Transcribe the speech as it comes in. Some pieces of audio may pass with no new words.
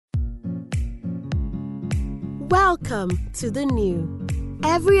Welcome to the new.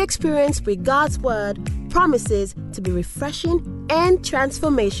 Every experience with God's Word promises to be refreshing and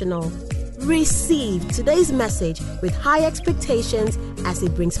transformational. Receive today's message with high expectations as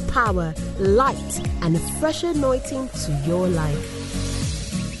it brings power, light, and a fresh anointing to your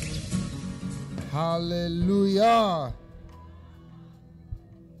life. Hallelujah.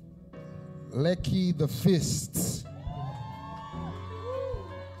 Lekki the fist.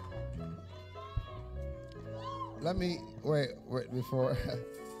 Let me wait before.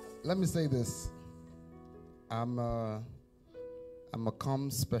 Let me say this. I'm a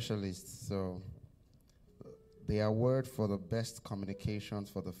comm specialist, so the award for the best communications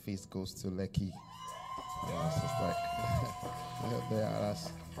for the feast goes to Lekki. Yeah, it's just like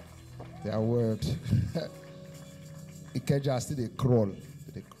that's the award. Ikeja still they crawl.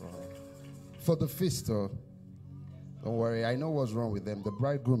 For the feast, though, don't worry. I know what's wrong with them. The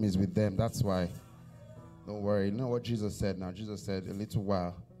bridegroom is with them. That's why. Don't worry. You know what Jesus said now? Jesus said a little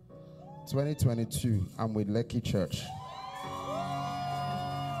while. 2022, I'm with Lekki Church.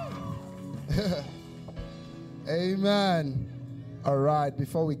 Amen. All right,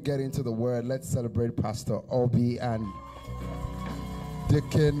 before we get into the word, let's celebrate Pastor Obi and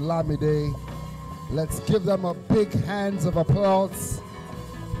Deacon Lamide. Let's give them a big hands of applause.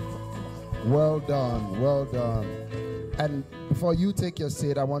 Well done, well done. And before you take your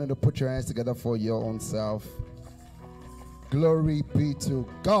seat, I wanted to put your hands together for your own self. Glory be to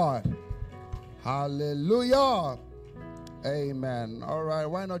God. Hallelujah. Amen. All right,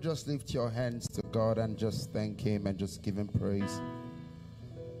 why not just lift your hands to God and just thank Him and just give Him praise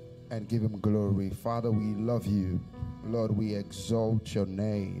and give Him glory. Father, we love you. Lord, we exalt your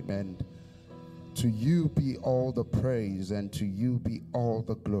name, and to you be all the praise and to you be all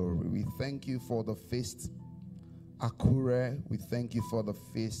the glory. We thank you for the feast Akure. We thank you for the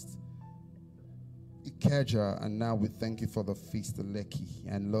feast Ikeja, and now we thank you for the feast Lekki.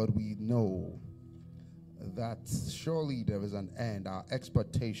 And Lord, we know that surely there is an end. Our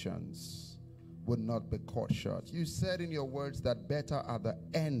expectations would not be cut short. You said in your words that better are the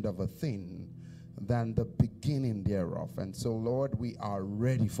end of a thing than the beginning thereof. And so, Lord, we are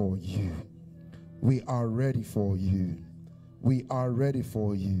ready for you. We are ready for you. We are ready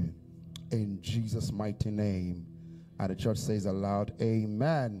for you. In Jesus' mighty name. And the church says aloud,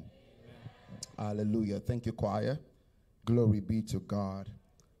 amen. Hallelujah. Thank you, choir. Glory be to God.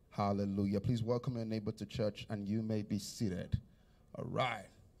 Hallelujah. Please welcome your neighbor to church, and you may be seated. All right.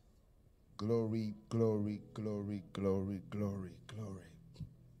 Glory, glory, glory, glory, glory, glory.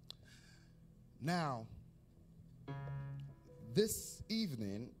 Now, this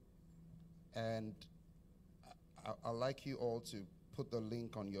evening, and I'd like you all to put the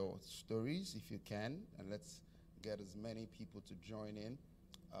link on your stories if you can, and let's get as many people to join in.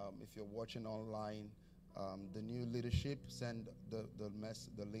 If you're watching online, the new leadership, send the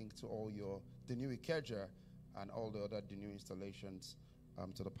link to all the new Ikeja and all the other new installations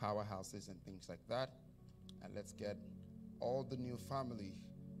to the powerhouses and things like that. And let's get all the new family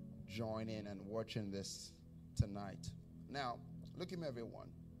joining and watching this tonight. Now, look at me, everyone.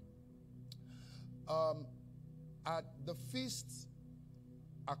 At the feast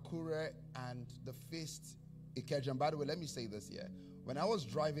Akure and the feast Ikeja, and by the way, let me say this here. When I was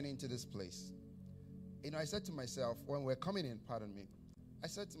driving into this place, I said to myself, when we're coming in, I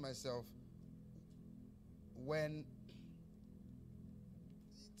said to myself, when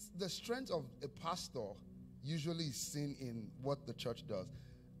the strength of a pastor usually is seen in what the church does,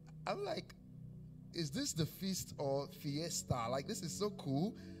 I'm like, is this the feast or fiesta? Like, this is so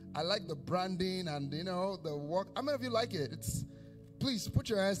cool. I like the branding and, the work. How many of you like it? Please put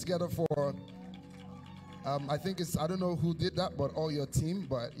your hands together for, I think I don't know who did that, but all your team,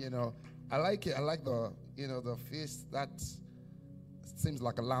 but, I like it. I like the, the feast. That seems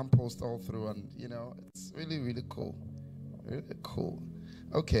like a lamppost all through, and, it's really, really cool. Really cool.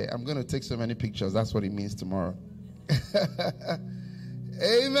 Okay, I'm going to take so many pictures. That's what it means tomorrow.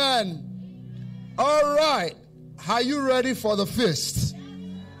 Amen. All right. Are you ready for the feast?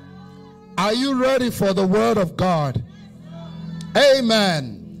 Are you ready for the word of God?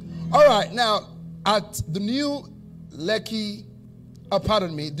 Amen. All right. Now, at the new Lekki,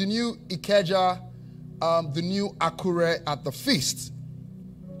 the new Ikeja, the new Akure at the feast,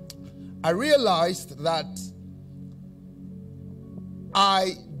 I realized that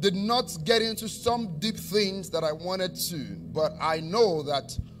I did not get into some deep things that I wanted to, but I know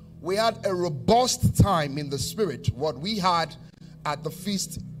that we had a robust time in the spirit. What we had at the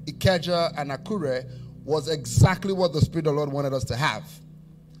feast Ikeja and Akure was exactly what the Spirit of the Lord wanted us to have.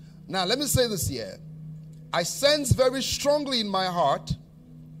 Now, let me say this here. I sense very strongly in my heart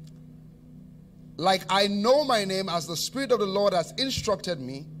like I know my name, as the Spirit of the Lord has instructed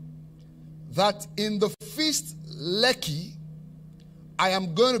me, that in the feast Lekki, I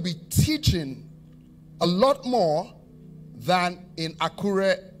am going to be teaching a lot more than in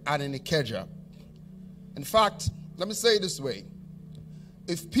Akure and in Ikeja. In fact, let me say it this way.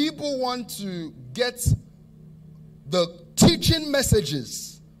 If people want to get the teaching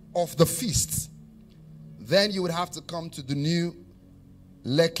messages of the feast, then you would have to come to the new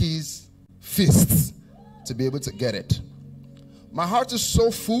Lekki's feast to be able to get it. My heart is so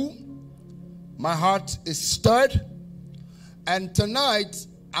full. My heart is stirred. And tonight,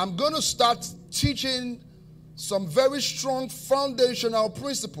 I'm going to start teaching some very strong foundational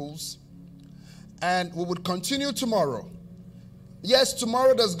principles. And we would continue tomorrow. Yes,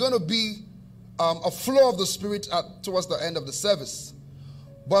 tomorrow there's going to be a flow of the Spirit towards the end of the service.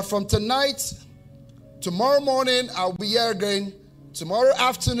 But from tonight, tomorrow morning, I'll be here again. Tomorrow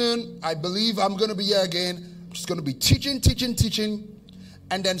afternoon, I believe I'm going to be here again. I'm just going to be teaching.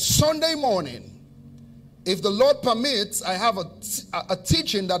 And then Sunday morning, if the Lord permits, I have a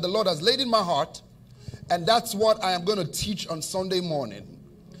teaching that the Lord has laid in my heart. And that's what I am going to teach on Sunday morning.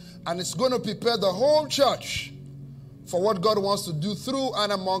 And it's going to prepare the whole church for what God wants to do through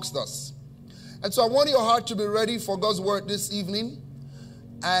and amongst us. And so I want your heart to be ready for God's word this evening.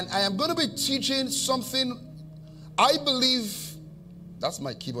 And I am going to be teaching something I believe. That's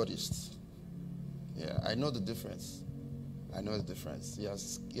my keyboardist. Yeah, I know the difference. I know the difference. He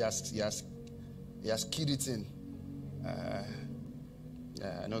has keyed it in.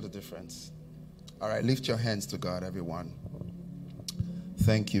 Yeah, I know the difference. All right, lift your hands to God, everyone.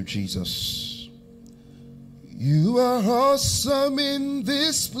 Thank you, Jesus. You are awesome in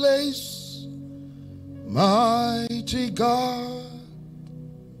this place, mighty God.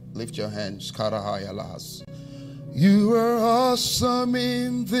 Lift your hands. You are awesome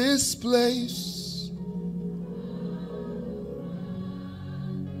in this place.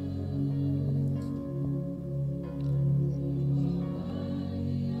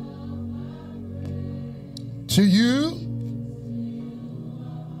 To you,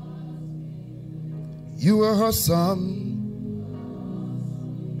 you are awesome.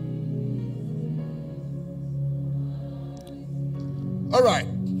 All right.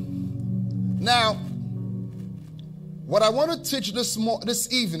 Now, what I want to teach this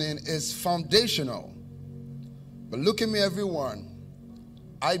evening is foundational. But look at me, everyone.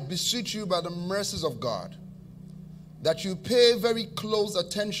 I beseech you by the mercies of God that you pay very close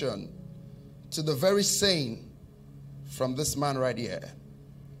attention to the very saying from this man right here.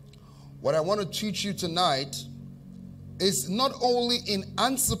 What I want to teach you tonight is not only in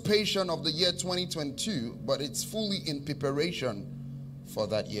anticipation of the year 2022, but it's fully in preparation for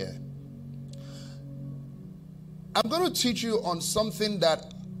that year. I'm going to teach you on something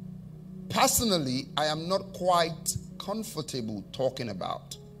that personally I am not quite comfortable talking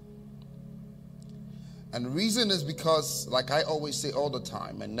about. And the reason is because, like I always say all the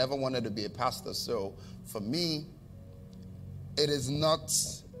time, I never wanted to be a pastor. So for me, it is not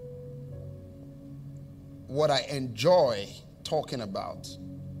what I enjoy talking about.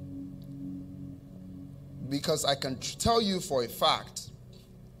 Because I can tell you for a fact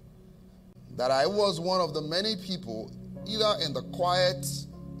that I was one of the many people, either in the quiet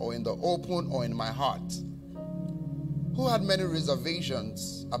or in the open or in my heart, who had many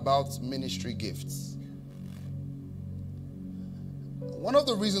reservations about ministry gifts. One of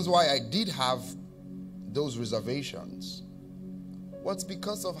the reasons why I did have those reservations was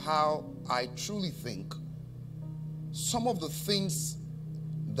because of how I truly think some of the things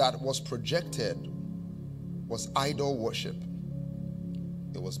that was projected was idol worship.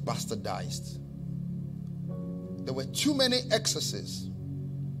 It was bastardized. There were too many excesses.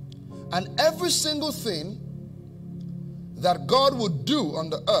 And every single thing that God would do on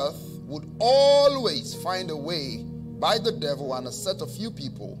the earth would always find a way by the devil and a set of few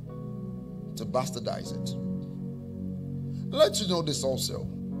people to bastardize it. Let you know this also,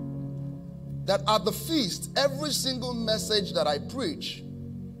 that at the feast, every single message that I preach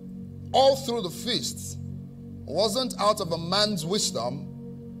all through the feasts wasn't out of a man's wisdom.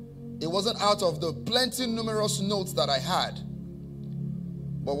 It wasn't out of the plenty numerous notes that I had,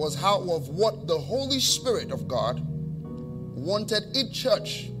 but was out of what the Holy Spirit of God wanted each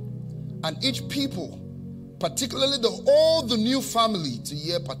church and each people, particularly all the new family, to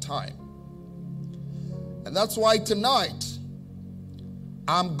hear per time. And that's why tonight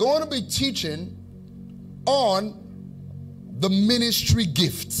I'm going to be teaching on the ministry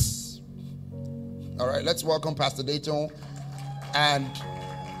gifts. All right, let's welcome Pastor Dayton and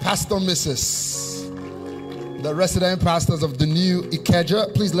Pastor Mrs., the resident pastors of the new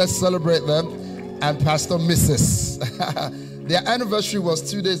Ikeja. Please, let's celebrate them. and Pastor Mrs. Their anniversary was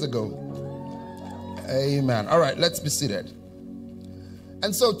 2 days ago. Amen. All right, let's be seated.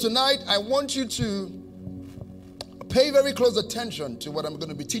 And so tonight, I want you to pay very close attention to what I'm going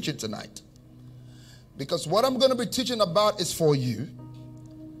to be teaching tonight. Because what I'm going to be teaching about is for you,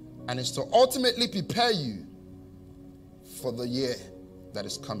 and it's to ultimately prepare you for the year that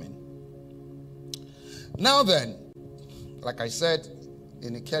is coming. Now then, like I said,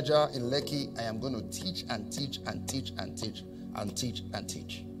 in Ikeja, in Lekki, I am going to teach and teach and teach and teach and teach and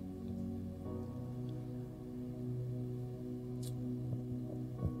teach.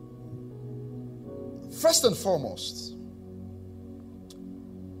 First and foremost,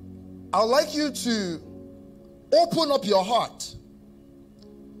 I'd like you to open up your heart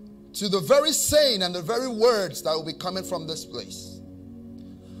to the very saying and the very words that will be coming from this place.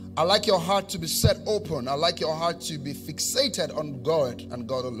 I'd like your heart to be set open. I'd like your heart to be fixated on God and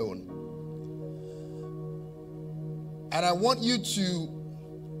God alone. And I want you to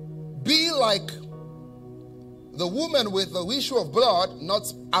be like the woman with the issue of blood, not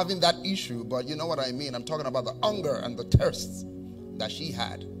having that issue, but you know what I mean. I'm talking about the hunger and the thirst that she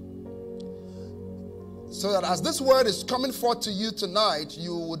had. So that as this word is coming forth to you tonight,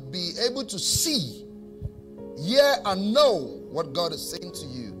 you would be able to see, hear, and know what God is saying to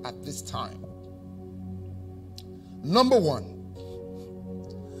you at this time. Number one,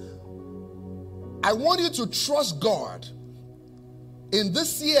 I want you to trust God in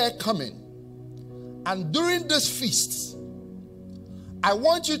this year coming. And during this feast, I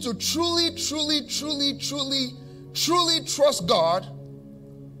want you to truly trust God.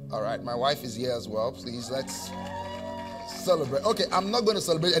 All right, my wife is here as well. Please, let's celebrate. Okay, I'm not going to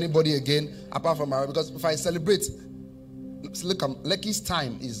celebrate anybody again apart from her, because if I celebrate, look, Lekki's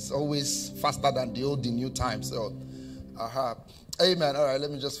time is always faster than the new time. So, amen. All right,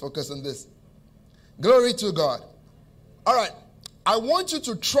 let me just focus on this. Glory to God. All right, I want you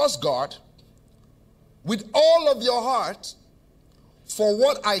to trust God with all of your heart for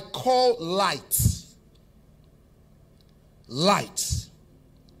what I call light. Light.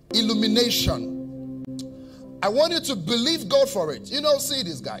 Illumination. I want you to believe God for it. You know, see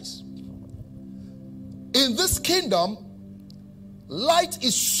this, guys. In this kingdom, light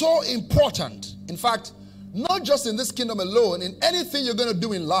is so important. In fact, not just in this kingdom alone, in anything you're going to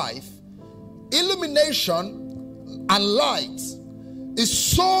do in life, illumination and light is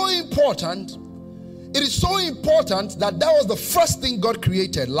so important. It is so important that was the first thing God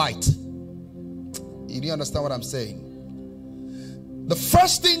created, light. You didn't understand what I'm saying? The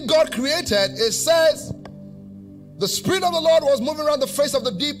first thing God created, it says, the Spirit of the Lord was moving around the face of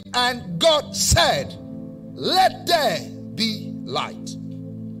the deep, and God said, let there be light.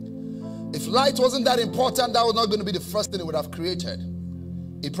 If light wasn't that important, that was not going to be the first thing it would have created.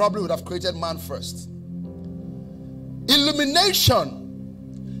 It probably would have created man first. Illumination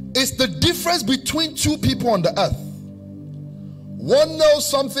is the difference between two people on the earth. One knows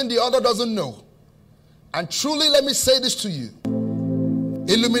something the other doesn't know. And truly, let me say this to you.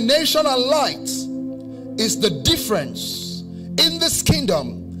 Illumination and light is the difference in this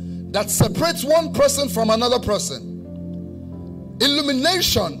kingdom that separates one person from another person.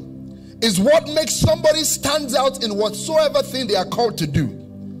 Illumination is what makes somebody stand out in whatsoever thing they are called to do.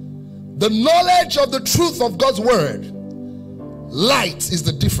 The knowledge of the truth of God's word. Light is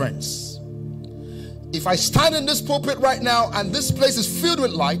the difference. If I stand in this pulpit right now and this place is filled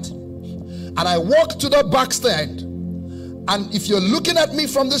with light, and I walk to the back stand, and if you're looking at me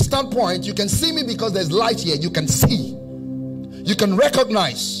from this standpoint, you can see me because there's light here. You can see, you can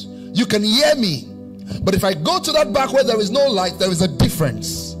recognize, you can hear me. But if I go to that back where there is no light, there is a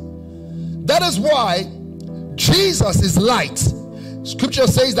difference. That is why Jesus is light. Scripture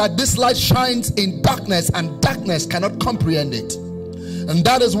says that this light shines in darkness, and darkness cannot comprehend it. And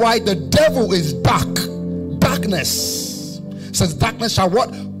that is why the devil is dark. Darkness. Says darkness shall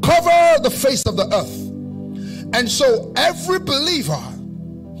what? Cover the face of the earth. And so every believer,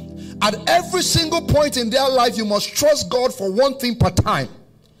 at every single point in their life, you must trust God for one thing per time.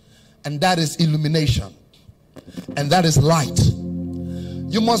 And that is illumination. And that is light.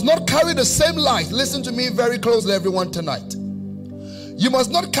 You must not carry the same light. Listen to me very closely, everyone, tonight. You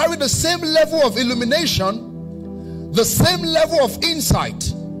must not carry the same level of illumination, the same level of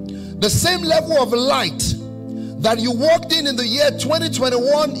insight, the same level of light that you walked in the year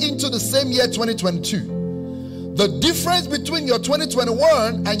 2021 into the same year 2022. The difference between your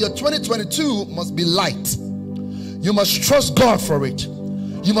 2021 and your 2022 must be light. You must trust God for it.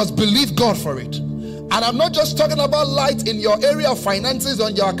 You must believe God for it. And I'm not just talking about light in your area of finances or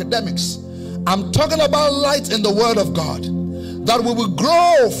your academics. I'm talking about light in the Word of God. that we will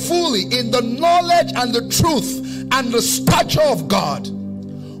grow fully in the knowledge and the truth and the stature of God,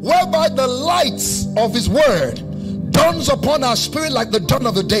 whereby the light of his word dawns upon our spirit like the dawn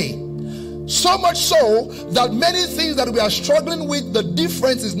of the day. So much so that many things that we are struggling with, the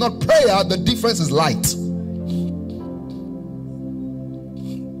difference is not prayer, the difference is light.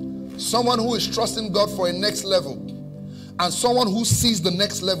 Someone who is trusting God for a next level and someone who sees the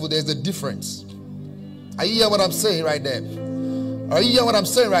next level, there's a difference. Are you hearing what I'm saying right there? Are you hearing what I'm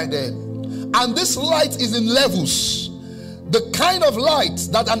saying right there? And this light is in levels. The kind of light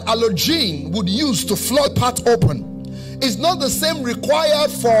that an halogen would use to flood part open is not the same required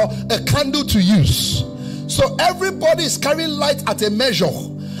for a candle to use. So everybody is carrying light at a measure,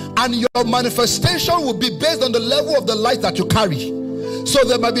 and your manifestation will be based on the level of the light that you carry. So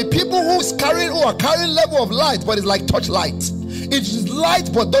there might be people who are carrying level of light, but it's like touch light. It is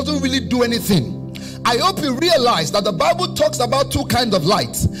light but doesn't really do anything. I hope you realize that the Bible talks about two kinds of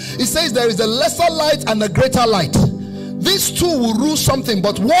light. It says there is a lesser light and a greater light. These two will rule something,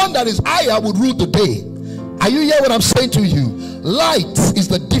 but one that is higher will rule the day. Are you hearing what I'm saying to you? Light is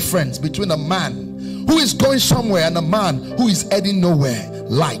the difference between a man who is going somewhere and a man who is heading nowhere.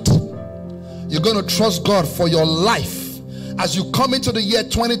 Light. You're going to trust God for your life as you come into the year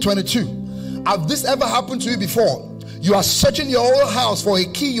 2022. Has this ever happened to you before? You are searching your whole house for a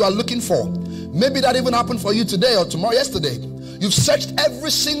key you are looking for. Maybe that even happened for you today or tomorrow, yesterday. You've searched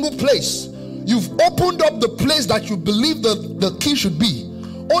every single place. You've opened up the place that you believe the key should be,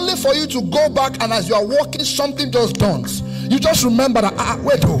 only for you to go back, and as you are walking, something just dawns. You just remember that,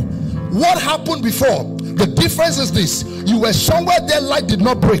 what happened before? The difference is this: you were somewhere there, light did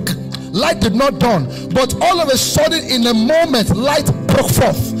not break, light did not dawn, but all of a sudden, in a moment, light broke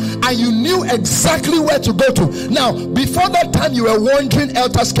forth, and you knew exactly where to go to. Now, before that time, you were wandering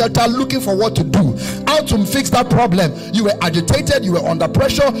helter-skelter, looking for what to do, how to fix that problem. You were agitated, you were under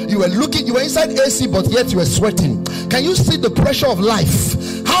pressure, you were inside AC, but yet you were sweating. Can you see the pressure of life?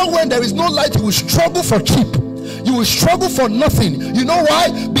 How when there is no light, you will struggle for cheap. You will struggle for nothing. You know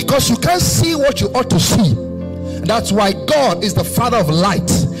why? Because you can't see what you ought to see. That's why God is the Father of light.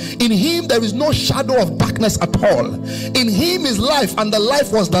 In him there is no shadow of darkness at all. In him is life, and the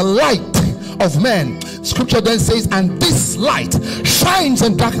life was the light of men. Scripture then says, and this light shines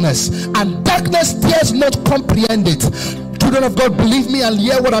in darkness, and darkness dares not comprehend it. Children of God, believe me and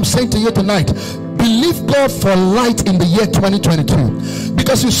hear what I'm saying to you tonight. Believe God for light in the year 2022.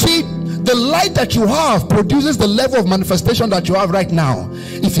 Because you see, the light that you have produces the level of manifestation that you have right now.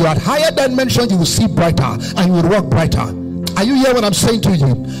 If you are at higher dimension, you will see brighter and you will walk brighter. Are you hearing what I'm saying to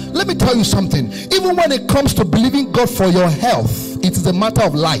you? Let me tell you something. Even when it comes to believing God for your health, it is a matter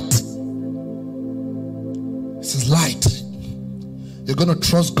of light. This is light. You're going to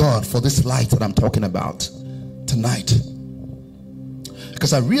trust God for this light that I'm talking about tonight.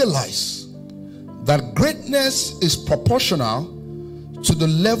 Because I realize that greatness is proportional to the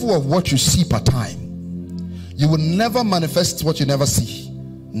level of what you see per time. You will never manifest what you never see.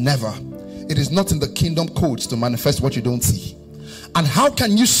 Never. It is not in the kingdom codes to manifest what you don't see. And how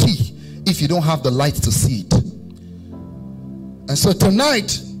can you see if you don't have the light to see it? And so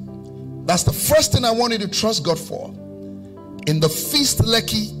tonight, that's the first thing I want you to trust God for. In the feast,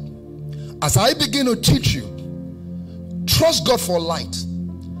 Lekki, as I begin to teach you, trust God for light.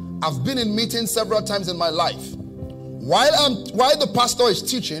 I've been in meetings several times in my life. While the pastor is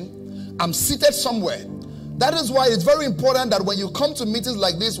teaching, I'm seated somewhere. That is why it's very important that when you come to meetings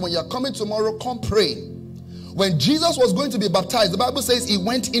like this, when you're coming tomorrow, come praying. When Jesus was going to be baptized, the Bible says he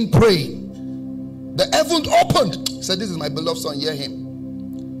went in praying. The heavens opened. He said, this is my beloved son, hear him.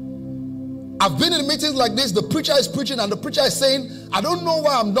 I've been in meetings like this, the preacher is preaching and the preacher is saying, I don't know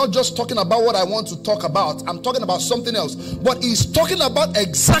why I'm not just talking about what I want to talk about. I'm talking about something else. But he's talking about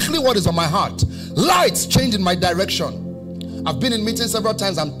exactly what is on my heart. Lights change in my direction. I've been in meetings several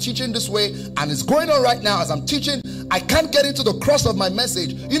times. I'm teaching this way and it's going on right now as I'm teaching. I can't get into the cross of my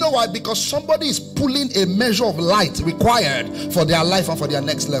message. You know why? Because somebody is pulling a measure of light required for their life and for their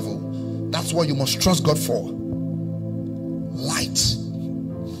next level. That's what you must trust God for. Light.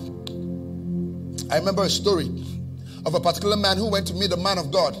 I remember a story of a particular man who went to meet a man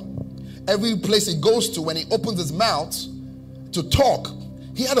of God. Every place he goes to, when he opens his mouth to talk,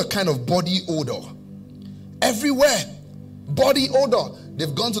 he had a kind of body odor. Everywhere, body odor.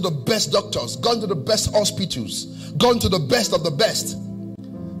 They've gone to the best doctors, gone to the best hospitals, gone to the best of the best.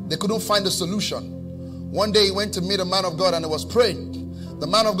 They couldn't find a solution. One day he went to meet a man of God and he was praying. The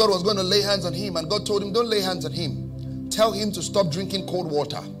man of God was going to lay hands on him, and God told him, don't lay hands on him. Tell him to stop drinking cold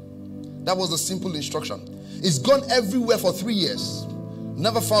water. That was the simple instruction. He's gone everywhere for 3 years.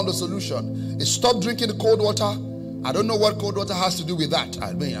 Never found a solution. He stopped drinking the cold water, I don't know what cold water has to do with that.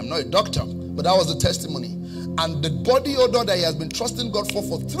 I mean, I'm not a doctor, but that was the testimony. And the body odor that he has been trusting God for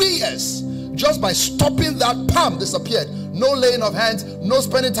 3 years, just by stopping that, palm disappeared. No laying of hands, no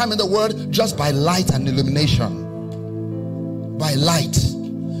spending time in the word, just by light and illumination. By light.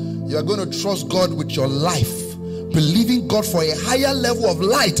 You are going to trust God with your life, believing God for a higher level of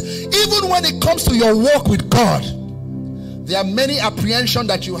light, even when it comes to your walk with God. There are many apprehensions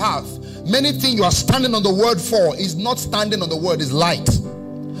that you have. Many things you are standing on the word for is not standing on the word, is light.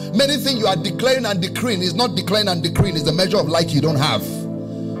 Many things you are declaring and decreeing is not declaring and decreeing, is the measure of light you don't have.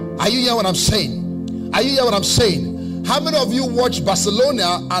 Are you hearing what I'm saying? Are you hearing what I'm saying? How many of you watched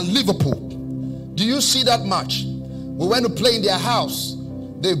Barcelona and Liverpool? Do you see that match? We went to play in their house.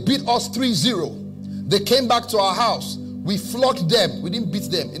 They beat us 3-0. They came back to our house. We flogged them. We didn't beat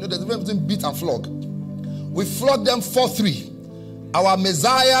them. You know, there's a difference between beat and flog. We flogged them 4-3. Our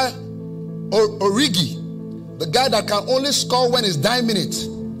Messiah Origi, the guy that can only score when it's 9 minutes.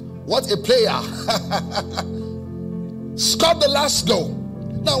 What a player. Scored the last goal.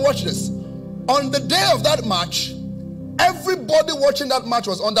 Now watch this. On the day of that match, everybody watching that match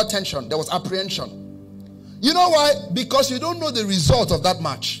was under tension. There was apprehension. You know why? Because you don't know the result of that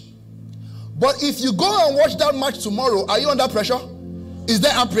match. But if you go and watch that match tomorrow, are you under pressure? Is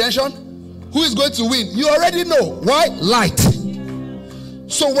there apprehension? Who is going to win? You already know. Why? Light.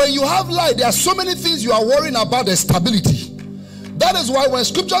 So when you have light, there are so many things you are worrying about. The stability. That is why when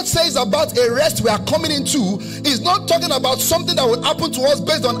scripture says about a rest we are coming into, it's not talking about something that will happen to us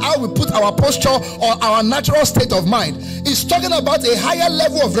based on how we put our posture or our natural state of mind. It's talking about a higher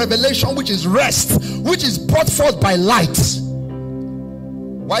level of revelation, which is rest, which is brought forth by light.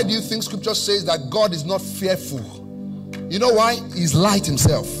 Why do you think scripture says that God is not fearful? You know why? He's light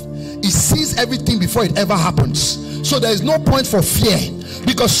himself. He sees everything before it ever happens. So there is no point for fear,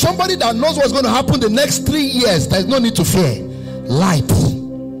 because somebody that knows what's going to happen the next 3 years, there is no need to fear. Light.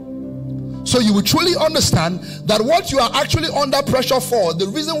 So you will truly understand that what you are actually under pressure for, the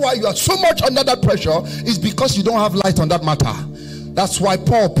reason why you are so much under that pressure is because you don't have light on that matter. That's why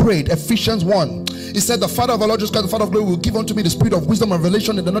Paul prayed, Ephesians 1. He said, the Father of our Lord Jesus Christ, the Father of glory, will give unto me the spirit of wisdom and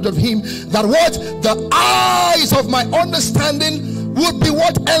revelation in the knowledge of him, that what? The eyes of my understanding would be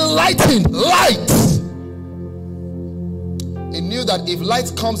what? Enlightened. Light. He knew that if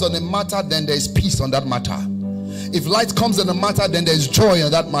light comes on a matter, then there is peace on that matter. If light comes on a matter, then there is joy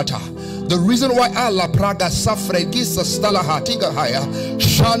on that matter. The reason why Allah Praga Safregisa Stalaha Tigahaya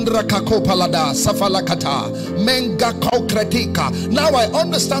Chandra Kakopalada Safalakata Menga Kokretika. Now I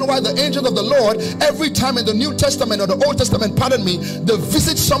understand why the angel of the Lord, every time in the New Testament or the Old Testament, pardon me, they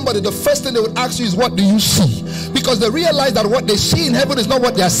visit somebody, the first thing they would ask you is, what do you see? Because they realize that what they see in heaven is not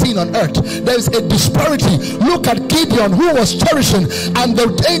what they are seeing on earth. There is a disparity. Look at Gideon, who was cherishing, and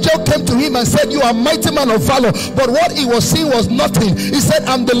the angel came to him and said, you are a mighty man of valor. But what he was seeing was nothing. He said,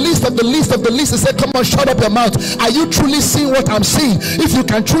 I'm the least of the least of the least. He said, come on, shut up your mouth. Are you truly seeing what I'm seeing? If you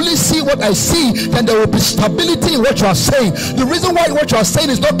can truly see what I see, then there will be stability in what you are saying. The reason why what you are saying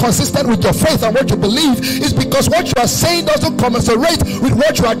is not consistent with your faith and what you believe is because what you are saying doesn't commensurate with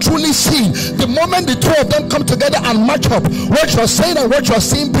what you are truly seeing. The moment the two of them come together and match up, what you are saying and what you are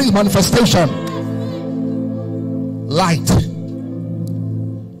seeing brings manifestation. Light.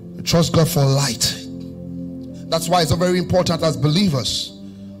 Trust God for light. That's why it's so very important as believers,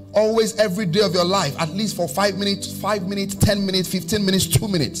 always every day of your life, at least for 5 minutes, 10 minutes, 15 minutes, 2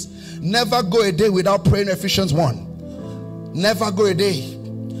 minutes. Never go a day without praying Ephesians 1. Never go a day.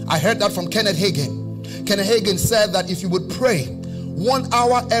 I heard that from Kenneth Hagin. Kenneth Hagin said that if you would pray 1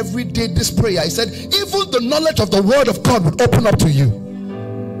 hour every day this prayer, he said, even the knowledge of the word of God would open up to you.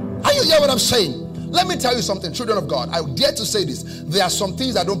 Are you hearing what I'm saying? Let me tell you something, children of God. I dare to say this. There are some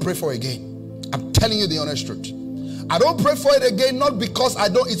things I don't pray for again. I'm telling you the honest truth. I don't pray for it again, not because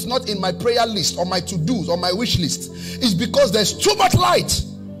it's not in my prayer list or my to-dos or my wish list. It's because there's too much light.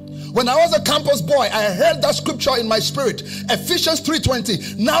 When I was a campus boy, I heard that scripture in my spirit, Ephesians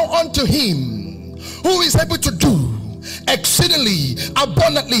 3:20. Now unto him who is able to do exceedingly,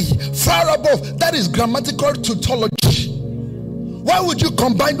 abundantly, far above. That is grammatical tautology. Why would you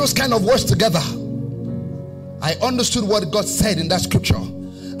combine those kind of words together? I understood what God said in that scripture.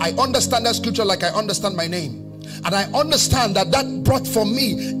 I understand that scripture like I understand my name. And I understand that brought for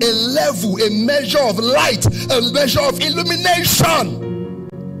me a level, a measure of light, a measure of illumination.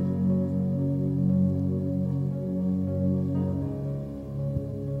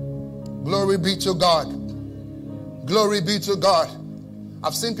 Glory be to God. Glory be to God.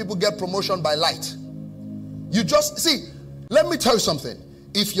 I've seen people get promotion by light. You just see, let me tell you something.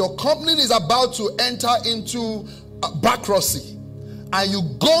 If your company is about to enter into bankruptcy and you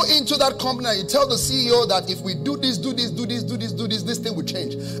go into that company and you tell the CEO that if we do this, this thing will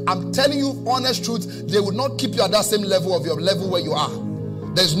change. I'm telling you honest truth, they will not keep you at that same level of your level where you are.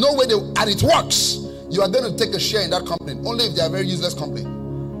 There's no way and it works. You are going to take a share in that company, only if they are a very useless company.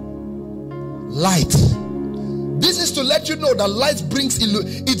 Light. This is to let you know that light brings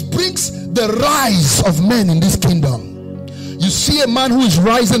the rise of men in this kingdom. You see a man who is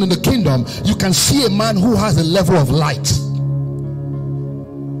rising in the kingdom, you can see a man who has a level of light.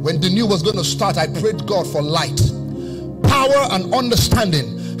 When the new was going to start, I prayed God for light, power and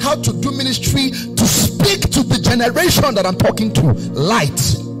understanding, how to do ministry, to speak to the generation that I'm talking to. Light.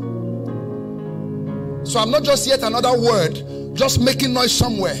 So I'm not just yet another word, just making noise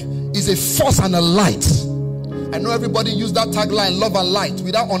somewhere. Is a force and a light. I know everybody use that tagline, love and light,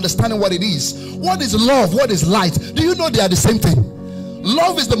 without understanding what it is. What is love? What is light? Do you know they are the same thing?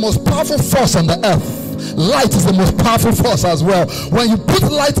 Love is the most powerful force on the earth. Light is the most powerful force as well. When you put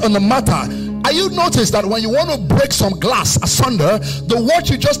light on the matter, you notice that when you want to break some glass asunder, what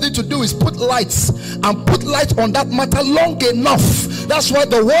you just need to do is put lights and put light on that matter long enough. That's why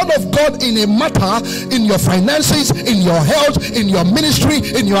the word of God in a matter, in your finances, in your health, in your ministry,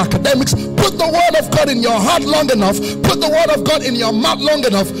 in your academics, put the word of God in your heart long enough, put the word of God in your mouth long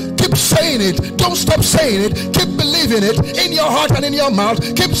enough. Keep saying it. Don't stop saying it. Keep believing it in your heart and in your mouth.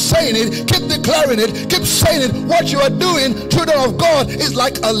 Keep saying it. Keep declaring it. Keep saying it. What you are doing, children of God, is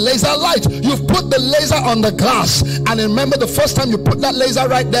like a laser light. You've put the laser on the glass, and remember, the first time you put that laser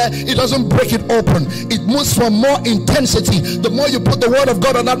right there, it doesn't break it open. It moves for more intensity. The more you put the word of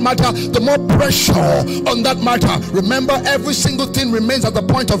God on that matter, the more pressure on that matter. Remember, every single thing remains at the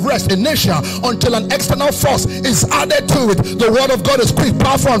point of rest, inertia, until an external force is added to it. The word of God is quick,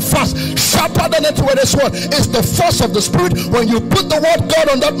 powerful, and fast, sharper than a two-edged sword. It's the force of the Spirit. When you put the word God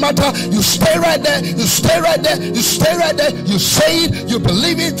on that matter, you stay right there. You stay right there. You stay right there. You say it. You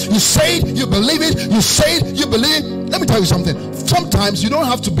believe it. You say it. You believe it. You say it. You believe it. Let me tell you something. Sometimes you don't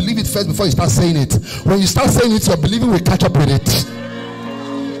have to believe it first before you start saying it. When you start saying it, your believing will catch up with it.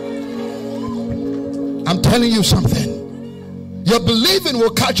 I'm telling you something. Your believing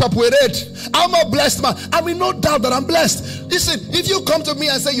will catch up with it. I'm a blessed man. I mean, no doubt that I'm blessed. Listen, if you come to me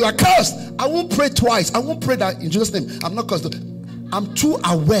and say you are cursed, I won't pray twice. I won't pray that in Jesus' name. I'm not cursed. I'm too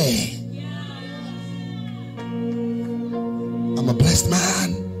aware. I'm a blessed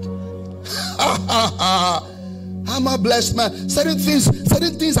man. I'm a blessed man. Certain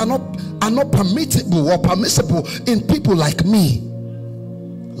things are not permissible or permissible in people like me.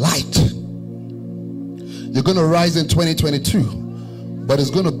 Light. You're going to rise in 2022, but it's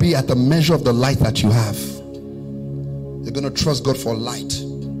going to be at the measure of the light that you have. You're going to trust God for light.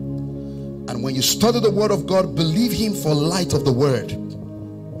 And when you study the word of God, believe him for light of the word.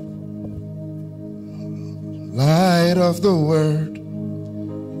 Light of the word,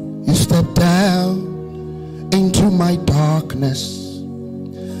 you step down into my darkness.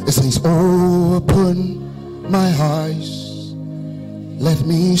 It says, open my eyes, let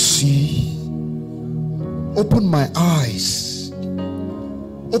me see. Open my eyes.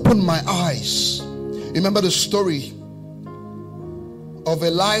 Open my eyes. Remember the story of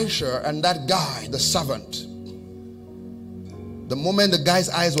Elisha and that guy, the servant. The moment the guy's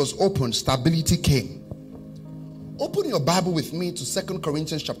eyes was opened, stability came. Open your Bible with me to 2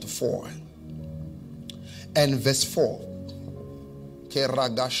 Corinthians chapter 4 and verse 4.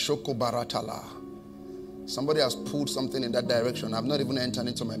 Somebody has pulled something in that direction. I've not even entered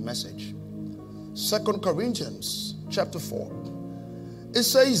into my message. 2 Corinthians chapter 4. It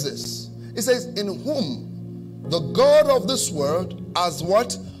says this. It says, in whom the God of this world has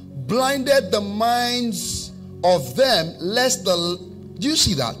what? Blinded the minds of them, lest the, do you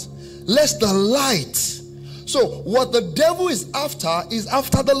see that? Lest the light. So what the devil is after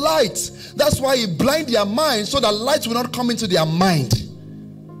the light. That's why he blind their minds, so that light will not come into their mind.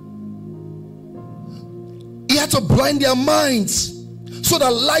 He had to blind their minds so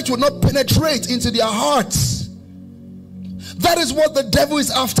that light will not penetrate into their hearts. That is what the devil is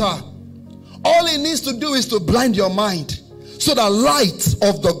after. All he needs to do is to blind your mind, so that light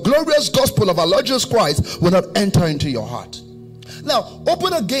of the glorious gospel of our Lord Jesus Christ will not enter into your heart. Now,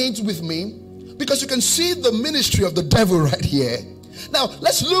 open again with me, because you can see the ministry of the devil right here. Now,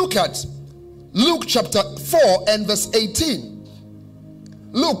 let's look at Luke chapter 4 and verse 18.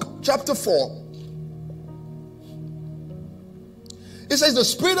 Luke chapter 4. It says, the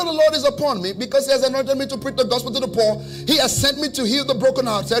Spirit of the Lord is upon me, because he has anointed me to preach the gospel to the poor. He has sent me to heal the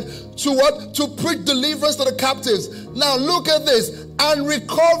brokenhearted. To what? To preach deliverance to the captives. Now look at this. And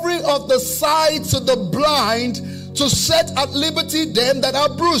recovery of the sight to the blind, to set at liberty them that are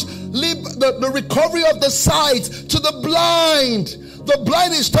bruised. The recovery of the sight to the blind. The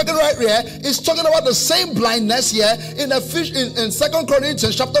blind is talking right here is talking about the same blindness here in 2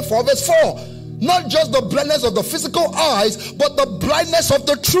 Corinthians chapter 4 verse 4. Not just the blindness of the physical eyes, but the blindness of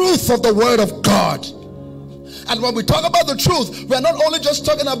the truth of the word of God. And when we talk about the truth, we are not only just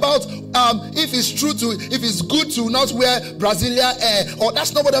talking about if it's good to not wear Brazilian hair, or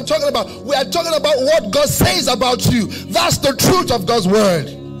that's not what I'm talking about. We are talking about what God says about you. That's the truth of God's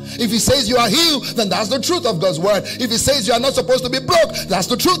word. If he says you are healed, then that's the truth of God's word. If he says you are not supposed to be broke, that's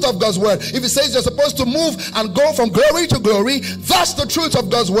the truth of God's word. If he says you're supposed to move and go from glory to glory, that's the truth of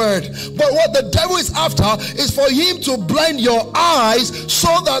God's word. But what the devil is after is for him to blind your eyes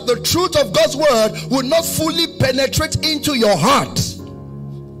so that the truth of God's word will not fully penetrate into your heart.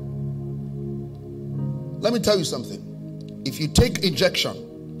 Let me tell you something. If you take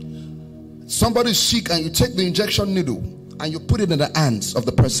injection, somebody's sick and you take the injection needle and you put it in the hands of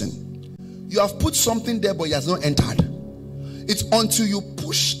the person, you have put something there but it has not entered. It's until you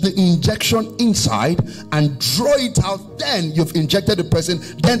push the injection inside and draw it out, then you've injected the person,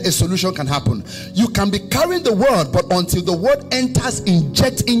 then a solution can happen. You can be carrying the word, but until the word enters,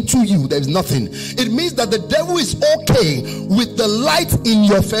 inject into you, there is nothing. It means that the devil is okay with the light in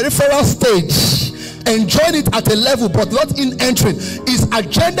your peripheral stage, enjoying it at a level but not in entering. His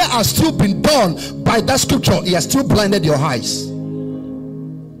agenda has still been done by that scripture. He has still blinded your eyes.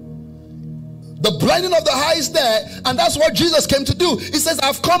 The blinding of the eye is there, and that's what Jesus came to do. He says,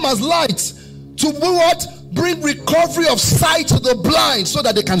 I've come as light to what? Bring recovery of sight to the blind so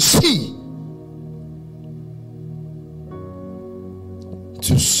that they can see.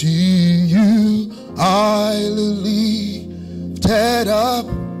 To see you highly lifted up,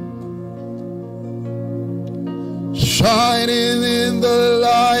 shining in the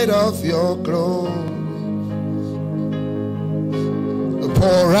light of your glory.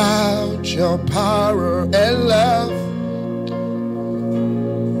 Pour out your power and love.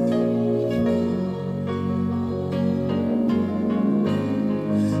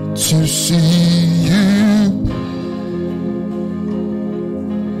 To see you.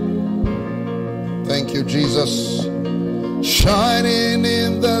 Thank you, Jesus. Shining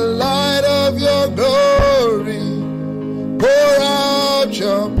in the light of your glory. Pour out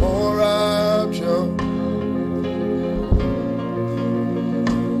your.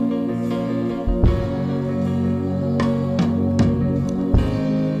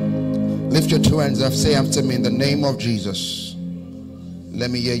 Lift your two hands up, say after me, in the name of Jesus.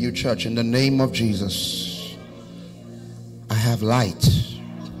 Let me hear you, church. In the name of Jesus, I have light.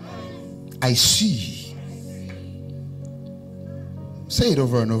 I see. Say it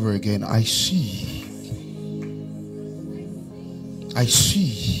over and over again. I see. I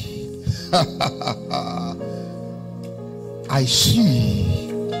see. I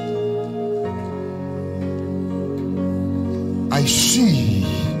see. I see.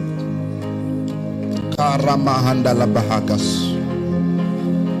 Karamahanda labahagas.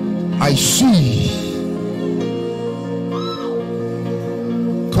 I see.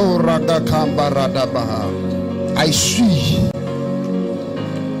 Koraga kambaradabaha. I see.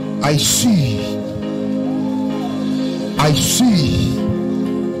 I see. I see.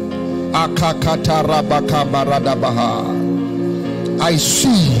 Akakatarabakabaradabaha. I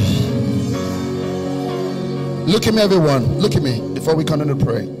see. Look at me, everyone. Look at me before we continue to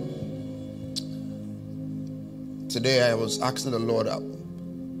pray. Today I was asking the Lord, I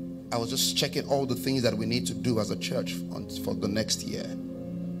was just checking all the things that we need to do as a church for the next year.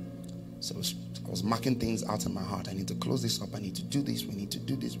 So I was marking things out in my heart. I need to close this up. I need to do this. We need to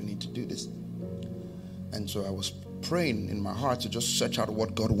do this. We need to do this. And so I was praying in my heart to just search out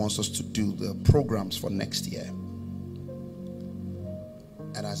what God wants us to do, the programs for next year.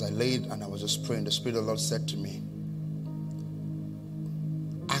 And as I laid and I was just praying, the Spirit of the Lord said to me,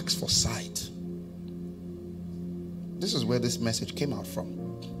 ask for sight. This is where this message came out from.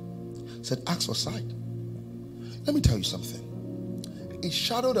 It said, ask for sight. Let me tell you something. It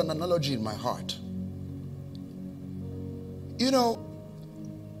shadowed an analogy in my heart. You know,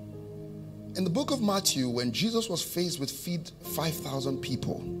 in the book of Matthew, when Jesus was faced with feed 5,000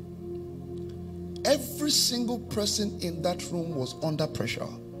 people, every single person in that room was under pressure.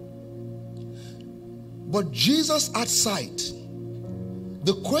 But Jesus had sight.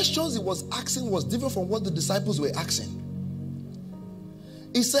 The questions he was asking was different from what the disciples were asking.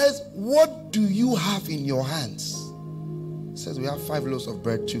 He says, what do you have in your hands? He says, we have 5 loaves of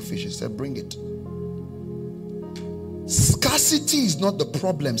bread, 2 fishes. He said, bring it. Scarcity is not the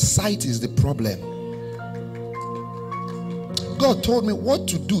problem. Sight is the problem. God told me what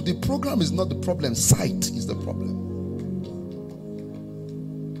to do. The program is not the problem. Sight is the problem.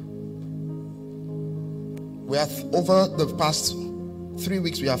 We have, over the past 3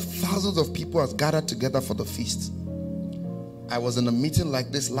 weeks, we have thousands of people has gathered together for the feast. I was in a meeting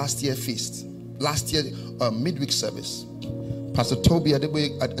like this last year feast, last year midweek service. Pastor Toby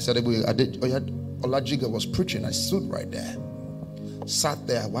Olajiga was preaching. I stood right there, sat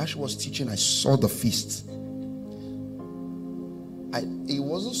there. While she was teaching, I saw the feast. It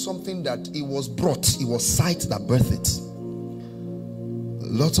wasn't something that it was brought, it was sight that birthed it.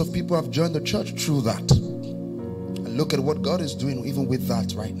 Lots of people have joined the church through that. And look at what God is doing even with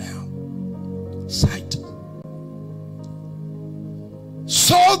that right now. Sight.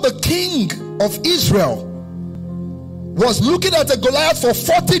 Saul, the king of Israel, was looking at a Goliath for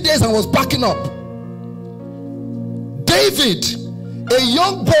 40 days and was backing up. David, a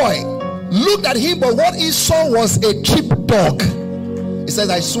young boy, looked at him, but what he saw was a cheap dog. He says,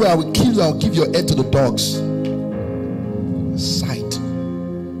 I swear I will kill you, I will give your head to the dogs. Sight.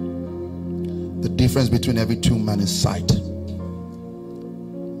 The difference between every two men is sight.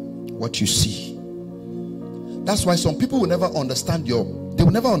 What you see. That's why some people will never understand they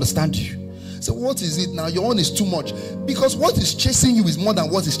will never understand you. So what is it now? Your own is too much. Because what is chasing you is more than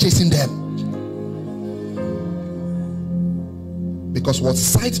what is chasing them. Because what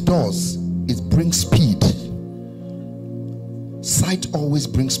sight does, it brings speed. Sight always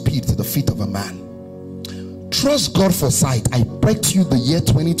brings speed to the feet of a man. Trust God for sight. I beg to you the year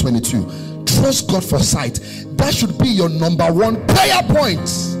 2022. Trust God for sight. That should be your number one prayer point.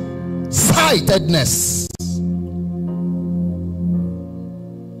 Sightedness.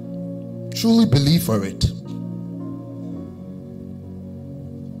 Truly believe for it.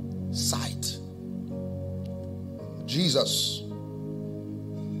 Sight. Jesus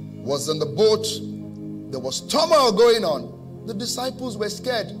was in the boat. There was turmoil going on. The disciples were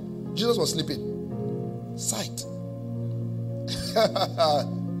scared. Jesus was sleeping. Sight.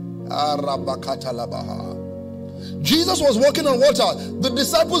 Jesus was walking on water. The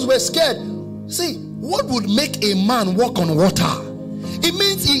disciples were scared. See, what would make a man walk on water? It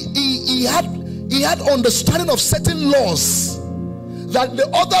means he had understanding of certain laws that the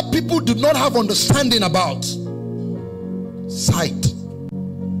other people did not have understanding about. Sight.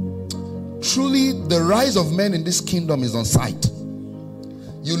 Truly, the rise of men in this kingdom is on sight.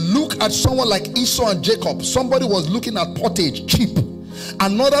 You look at someone like Esau and Jacob. Somebody was looking at pottage, cheap.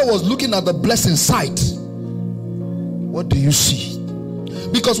 Another was looking at the blessing, sight. What do you see?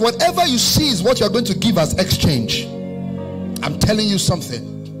 Because whatever you see is what you're going to give as exchange. I'm telling you something.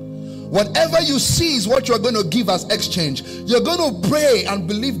 Whatever you see is what you're going to give as exchange. You're going to pray and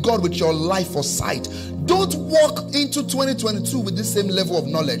believe God with your life for sight. Don't walk into 2022 with the same level of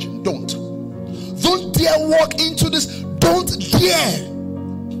knowledge. Don't dare walk into this. Don't dare.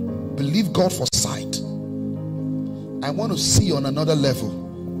 Believe God for sight. I want to see on another level.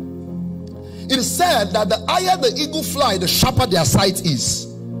 It is said that the higher the eagle fly, the sharper their sight is.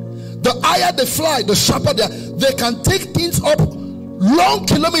 The higher they fly, the sharper they can take things up long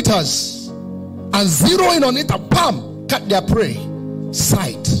kilometers and zero in on it and bam, cut their prey.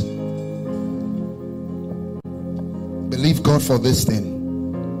 Sight. Believe God for this thing.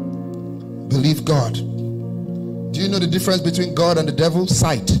 Believe God. Do you know the difference between God and the devil?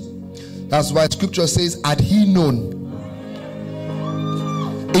 Sight. That's why scripture says, had he known,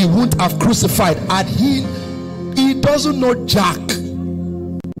 he wouldn't have crucified. Had he doesn't know jack.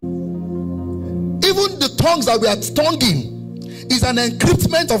 Even the tongues that we are tonguing is an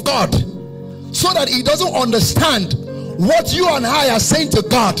encryptment of God, so that he doesn't understand what you and I are saying to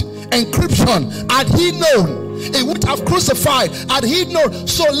God. Encryption. Had he known, he would have crucified. Had he known.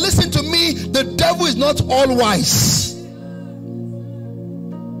 So listen to me, the devil is not all wise.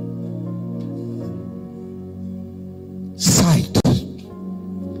 Sight.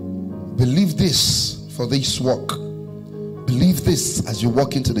 Believe this for this walk. Believe this as you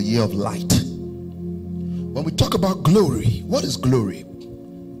walk into the year of light. When we talk about glory, what is glory?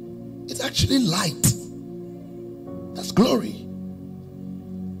 It's actually light. That's glory.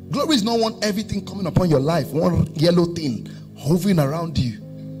 Glory is not everything coming upon your life, one yellow thing hovering around you.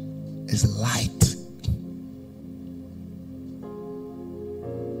 It's light.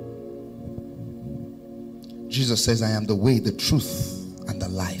 Jesus says, I am the way, the truth, and the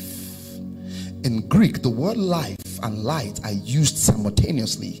life. In Greek, the word life and light are used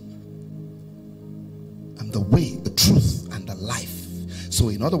simultaneously. I'm the way, the truth, and the life. So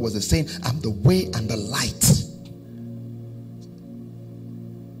in other words, they're saying, I'm the way and the light.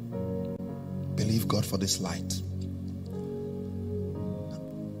 Believe God for this light.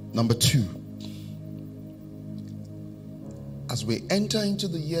 Number 2, as we enter into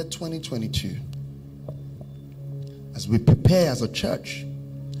the year 2022, as we prepare as a church,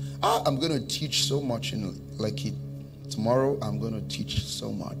 I'm going to teach so much in Lekki. Tomorrow, I'm going to teach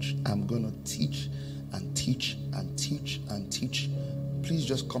so much. I'm going to teach and teach and teach and teach. Please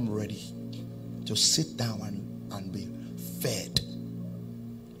just come ready to sit down and be fed.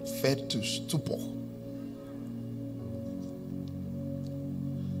 Fed to stupor.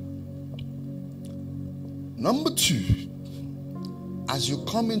 Number 2, as you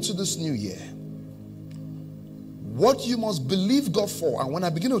come into this new year, what you must believe God for, and when I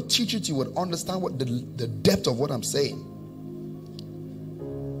begin to teach it, you would understand what the depth of what I'm saying,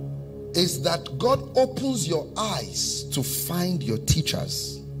 is that God opens your eyes to find your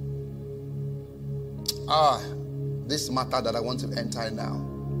teachers. This matter that I want to enter now.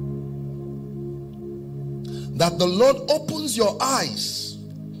 That the Lord opens your eyes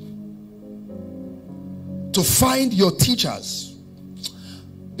to find your teachers.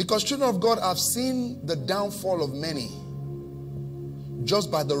 Because children of God, I've seen the downfall of many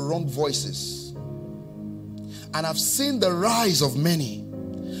just by the wrong voices. And I've seen the rise of many.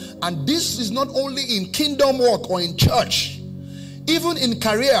 And this is not only in kingdom work or in church, even in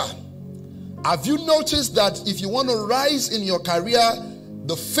career. Have you noticed that if you want to rise in your career,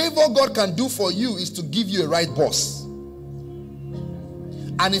 the favor God can do for you is to give you a right boss?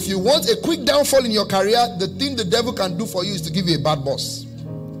 And if you want a quick downfall in your career, the thing the devil can do for you is to give you a bad boss.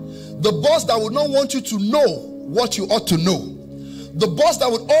 The boss that would not want you to know what you ought to know. The boss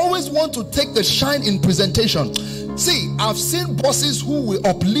that would always want to take the shine in presentation. See, I've seen bosses who will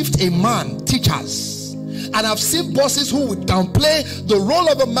uplift a man, teachers. And I've seen bosses who will downplay the role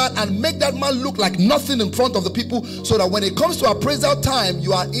of a man and make that man look like nothing in front of the people, so that when it comes to appraisal time,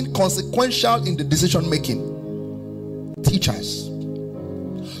 you are inconsequential in the decision making. Teachers.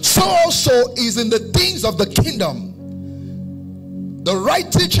 So also is in the things of the kingdom. The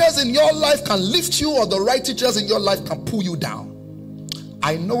right teachers in your life can lift you, or the right teachers in your life can pull you down.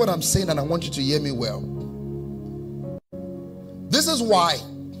 I know what I'm saying, and I want you to hear me well. This is why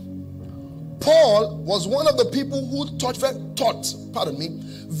Paul was one of the people who taught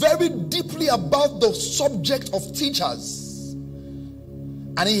very deeply about the subject of teachers.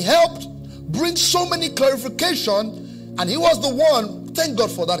 And he helped bring so many clarification, and he was the one, thank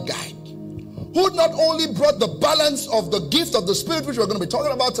God for that guy, who not only brought the balance of the gift of the Spirit, which we're going to be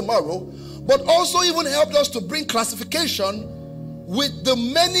talking about tomorrow, but also even helped us to bring classification with the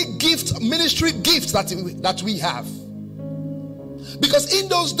many gifts, ministry gifts that we have. Because in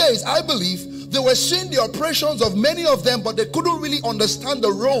those days, I believe, they were seeing the operations of many of them, but they couldn't really understand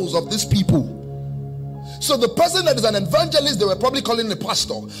the roles of these people. So the person that is an evangelist, they were probably calling a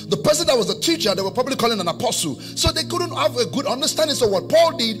pastor. The person that was a teacher, they were probably calling an apostle. So they couldn't have a good understanding. So what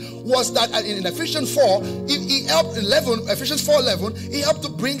Paul did was that in Ephesians 4, he helped Ephesians 4:11, he helped to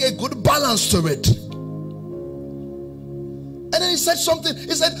bring a good balance to it. And then he said something.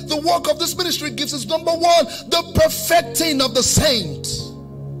 He said the work of this ministry gives us, number 1, the perfecting of the saints.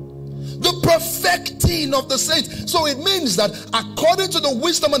 The perfecting of the saints. So it means that according to the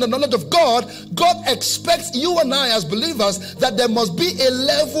wisdom and the knowledge of God, God expects you and I as believers that there must be a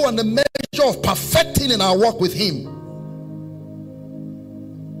level and a measure of perfecting in our walk with Him.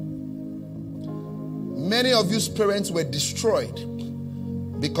 Many of you's parents were destroyed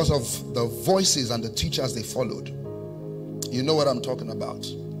because of the voices and the teachers they followed. You know what I'm talking about.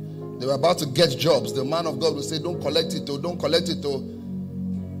 They were about to get jobs. The man of God will say, don't collect it, don't collect it.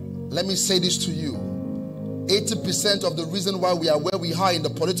 Let me say this to you. 80% of the reason why we are where we are in the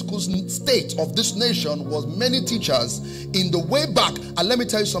political state of this nation was many teachers in the way back. And let me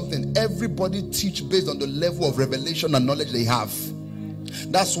tell you something. Everybody teach based on the level of revelation and knowledge they have.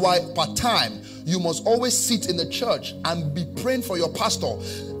 That's why part time you must always sit in the church and be praying for your pastor.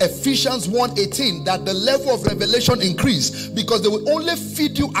 Ephesians 1:18, that the level of revelation increase, because they will only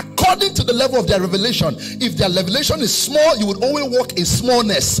feed you according to the level of their revelation. If their revelation is small, you would always walk in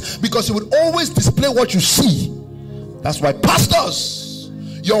smallness, because you would always display what you see. That's why pastors,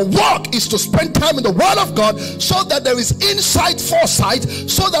 your work is to spend time in the Word of God, so that there is insight, foresight,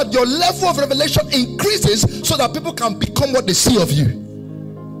 so that your level of revelation increases, so that people can become what they see of you.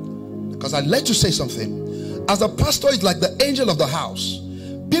 Because I'd like to say something. As a pastor, it's like the angel of the house.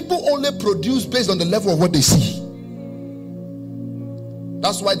 People only produce based on the level of what they see.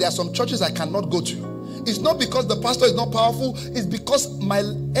 That's why there are some churches I cannot go to. It's not because the pastor is not powerful. It's because my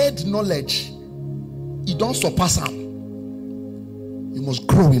head knowledge, it don't surpass him. You must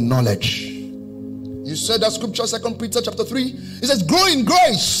grow in knowledge. You said that scripture, 2 Peter chapter 3. It says, grow in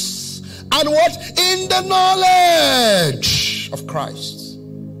grace. And what? In the knowledge of Christ.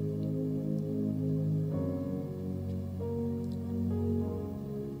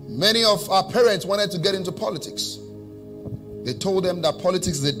 Many of our parents wanted to get into politics. They told them that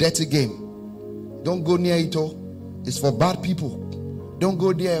politics is a dirty game. Don't go near it. is for bad people. Don't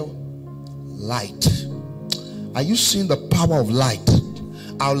go there. Light. Are you seeing the power of light?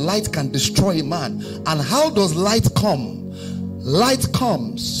 Our light can destroy a man. And how does light come? Light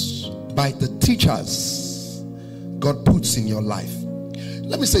comes by the teachers God puts in your life.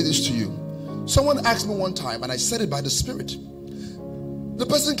 Let me say this to you. Someone asked me one time, and I said it by the Spirit. The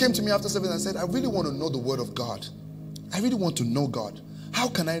person came to me after service and said, I really want to know the word of God. I really want to know God. How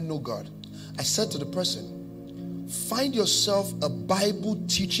can I know God? I said to the person, find yourself a Bible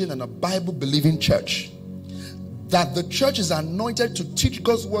teaching and a Bible believing church. That the church is anointed to teach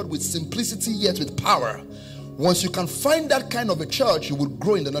God's word with simplicity yet with power. Once you can find that kind of a church, you will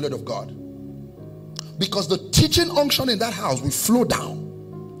grow in the knowledge of God. Because the teaching unction in that house will flow down.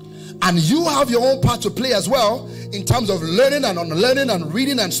 And you have your own part to play as well in terms of learning and unlearning and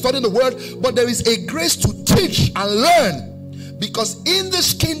reading and studying the word. But there is a grace to teach and learn. Because in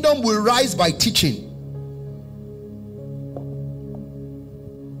this kingdom we rise by teaching.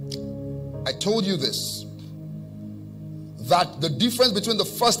 I told you this. That the difference between the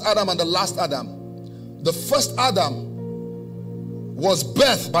first Adam and the last Adam. The first Adam was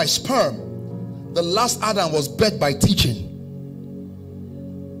birthed by sperm. The last Adam was birthed by teaching.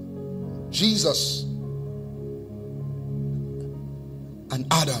 Jesus and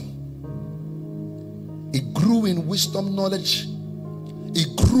Adam, it grew in wisdom, knowledge.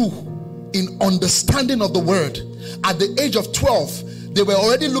 It grew in understanding of the word. At the age of 12, they were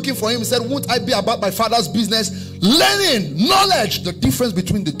already looking for him. He said, won't I be about my father's business? Learning, knowledge, the difference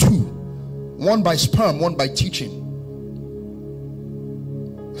between the two. One by sperm, one by teaching.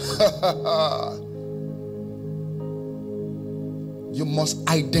 You must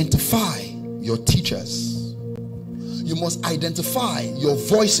identify your teachers. You must identify your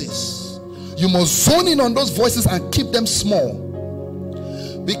voices. You must zone in on those voices and keep them small.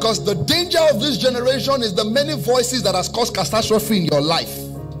 Because the danger of this generation is the many voices that has caused catastrophe in your life.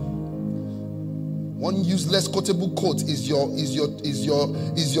 One useless quotable quote is your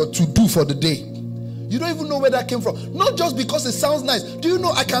to-do for the day. You don't even know where that came from. Not just because it sounds nice. Do you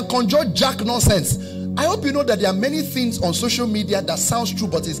know I can conjure jack nonsense? I hope you know that there are many things on social media that sounds true,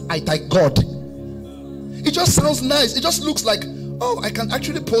 but it's I thank God. It just sounds nice. It just looks like, oh, I can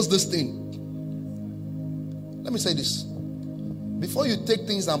actually post this thing. Let me say this. Before you take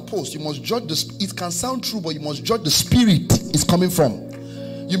things and post, you must judge it can sound true, but you must judge the spirit it's coming from.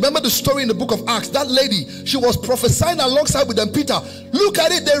 You remember the story in the book of Acts? That lady, she was prophesying alongside with them, Peter. Look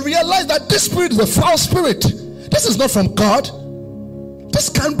at it. They realized that this spirit is a foul spirit. This is not from God. This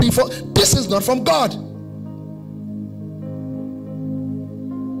can't be this is not from God.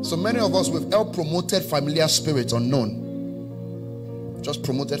 So many of us, we've helped promoted familiar spirits unknown. Just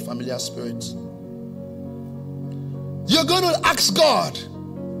promoted familiar spirits. You're going to ask God,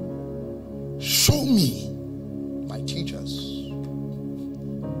 show me my teachers.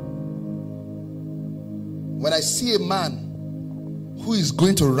 When I see a man who is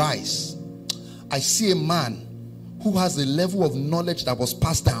going to rise, I see a man who has a level of knowledge that was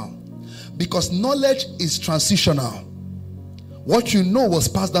passed down. Because knowledge is transitional. What you know was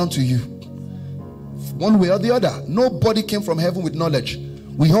passed down to you. One way or the other. Nobody came from heaven with knowledge.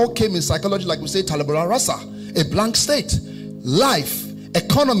 We all came in psychology, like we say, Talabara Rasa. A blank state. Life,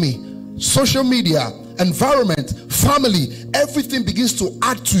 economy, social media, environment, family. Everything begins to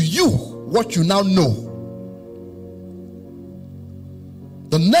add to you what you now know.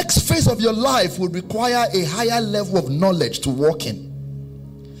 The next phase of your life will require a higher level of knowledge to walk in.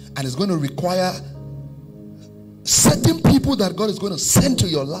 And it's going to require certain people that God is going to send to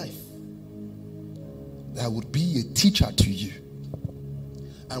your life that would be a teacher to you.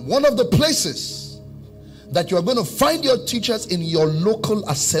 And one of the places that you are going to find your teachers in your local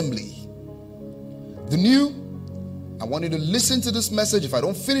assembly. I want you to listen to this message. If I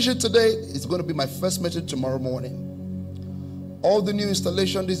don't finish it today, it's going to be my first message tomorrow morning. All the new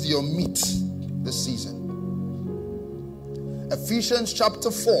installation, this is your meat this season. Ephesians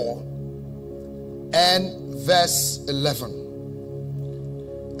chapter 4 and verse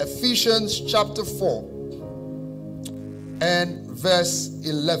 11. Ephesians chapter 4 and verse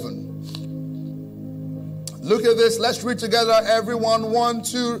 11. Look at this. Let's read together. Everyone, 1,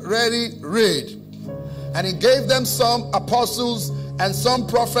 2, ready, read. And he gave them some apostles and some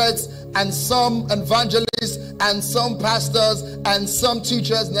prophets and some evangelists and some pastors and some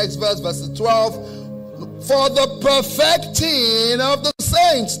teachers. Next verse, verse 12. For the perfecting of the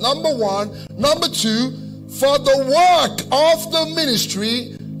saints. Number 1. Number 2. For the work of the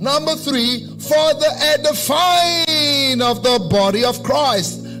ministry. Number 3. For the edifying of the body of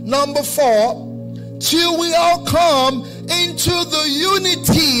Christ. Number 4. Till we all come into the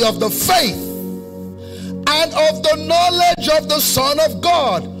unity of the faith and of the knowledge of the Son of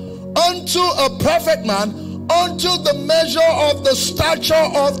God, unto a perfect man, unto the measure of the stature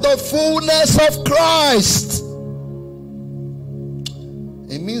of the fullness of Christ.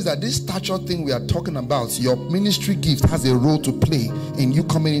 It means that this stature thing we are talking about, your ministry gift has a role to play in you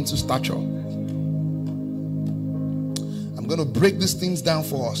coming into stature. I'm going to break these things down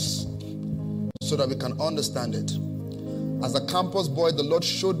for us so that we can understand it. As a campus boy, the Lord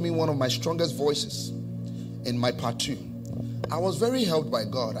showed me one of my strongest voices in my part 2. I was very helped by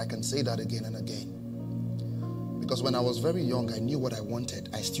God. I can say that again and again. Because when I was very young, I knew what I wanted.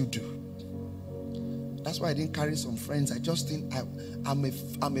 I still do. That's why I didn't carry some friends. I just think I'm a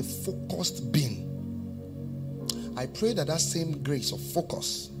focused being. I pray that same grace of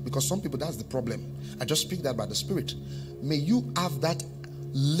focus, because some people, that's the problem. I just speak that by the Spirit. May you have that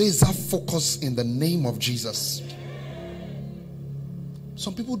laser focus in the name of Jesus.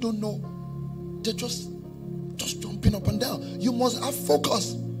 Some people don't know. They're just jumping up and down. You must have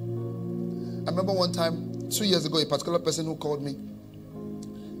focus. I remember one time, 2 years ago, a particular person who called me.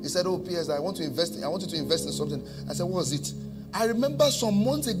 He said, "Oh, PS, I want you to invest in something." I said, "What was it?" I remember some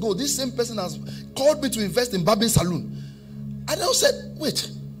months ago, this same person has called me to invest in barbing salon. And I said, "Wait,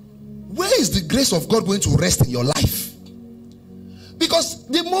 where is the grace of God going to rest in your life?" Because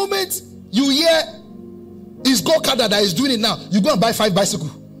the moment you hear it's Go-Kada that is doing it now, you go and buy 5 bicycles.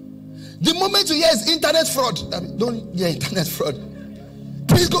 The moment you hear it's internet fraud, don't hear internet fraud.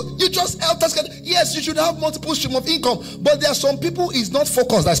 Please go. You just help us. Yes, you should have multiple streams of income, but there are some people, it's not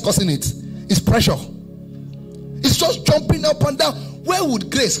focus that's causing it. It's pressure. It's just jumping up and down. Where would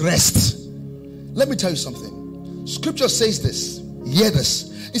grace rest? Let me tell you something. Scripture says this. Hear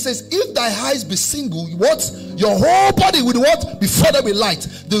this. It says, if thy eyes be single, what? Your whole body will what? Be flooded with light.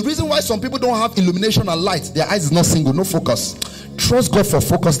 The reason why some people don't have illumination and light, their eyes is not single, no focus. Trust God for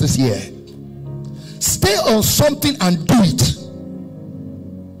focus this year. Stay on something and do it.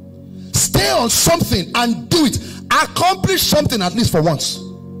 Stay on something and do it. Accomplish something at least for once.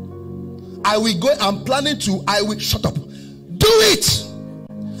 I will shut up. Do it.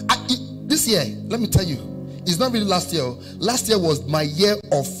 This year, let me tell you, it's not really last year. Last year was my year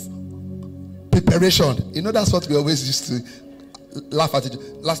of preparation. You know, that's what we always used to laugh at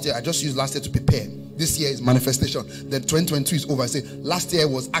it. Last year, I just used last year to prepare. This year is manifestation. Then 2022 is over. I say last year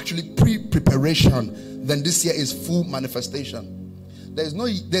was actually pre-preparation. Then this year is full manifestation. There's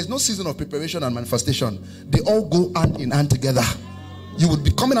no season of preparation and manifestation. They all go hand in hand together. You would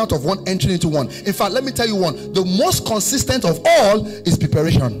be coming out of one, entering into one. In fact, let me tell you one. The most consistent of all is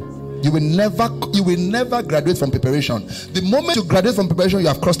preparation. You will never graduate from preparation. The moment you graduate from preparation, you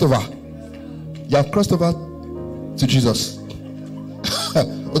have crossed over. You have crossed over to Jesus.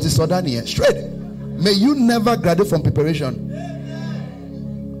 Straight. May you never graduate from preparation.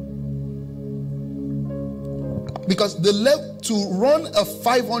 Because to run a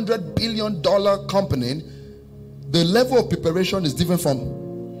 $500 billion company, the level of preparation is different from.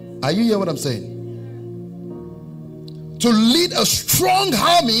 Are you hearing what I'm saying? To lead a strong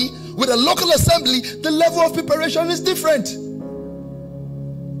army with a local assembly, the level of preparation is different.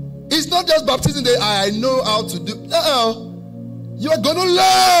 It's not just baptism that I know how to do. No, you are going to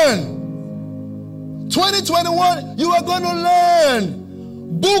learn. 2021, you are going to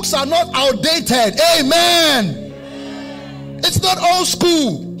learn. Books are not outdated. Amen. It's not old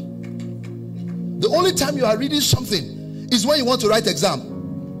school. The only time you are reading something is when you want to write exam.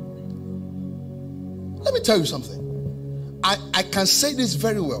 Let me tell you something. I can say this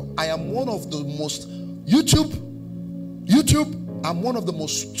very well. I am one of the most YouTube, I'm one of the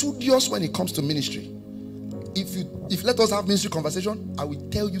most studious when it comes to ministry. If let us have ministry conversation, I will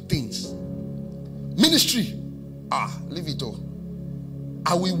tell you things. Ministry, leave it all.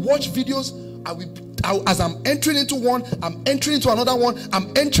 I will watch videos. As I'm entering into one, I'm entering into another one.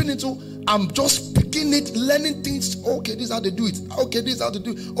 I'm just picking it, learning things. Okay, this is how they do it. Okay, this is how they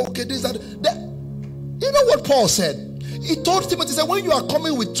do it. Okay, this is how you know what Paul said? He told Timothy, he said, when you are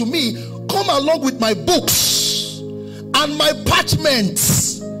coming to me, come along with my books and my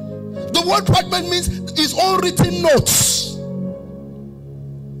parchments. The word parchment means his own written notes.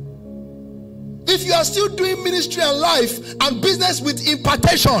 If you are still doing ministry and life and business with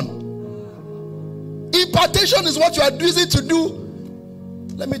impartation is what you are using to do.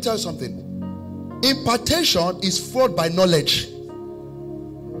 Let me tell you something. Impartation is followed by knowledge.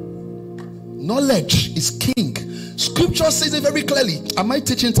 Knowledge is king. Scripture says it very clearly. Am I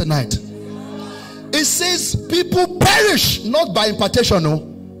teaching tonight? It says people perish not by impartation. No.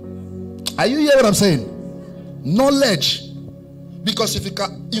 Are you hearing what I'm saying? Knowledge. Because if you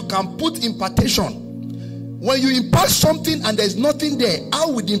can put impartation. When you impart something and there's nothing there, how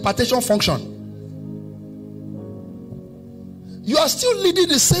would the impartation function? You are still leading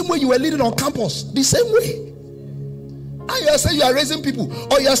the same way you were leading on campus. The same way. And you are saying you are raising people,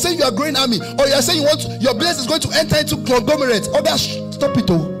 or you are saying you are growing army, or you are saying your business is going to enter into conglomerate. Oh, stop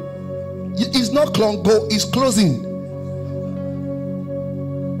it, oh. It's not go, it's closing.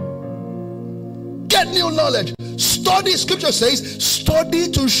 Get new knowledge. Study. Scripture says,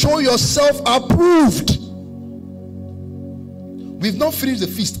 study to show yourself approved. We've not finished the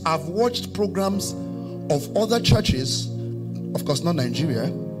feast. I've watched programs of other churches, of course not Nigeria,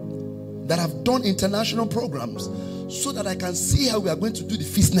 that have done international programs, so that I can see how we are going to do the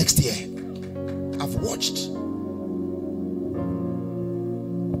feast next year. I've watched.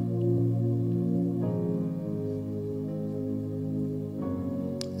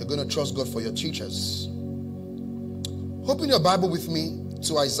 You're going to trust God for your teachers. Open your Bible with me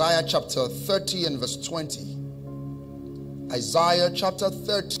to Isaiah chapter 30 and verse 20. Isaiah chapter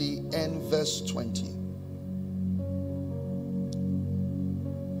 30 and verse 20.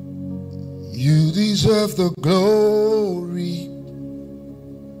 You deserve the glory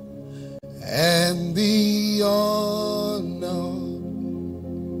and the honor.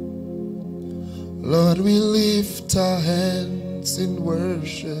 Lord, we lift our hands in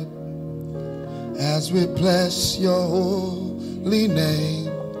worship as we bless your holy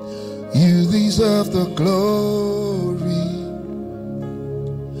name. You deserve the glory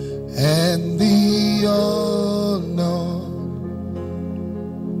and the honor.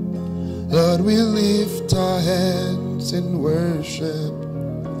 Lord, we lift our hands in worship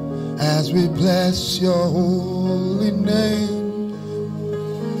as we bless your holy name.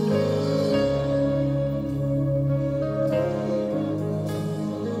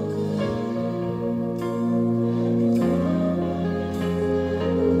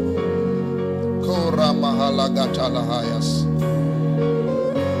 Kora mahala gatalahayas.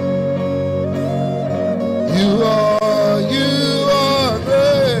 You are great.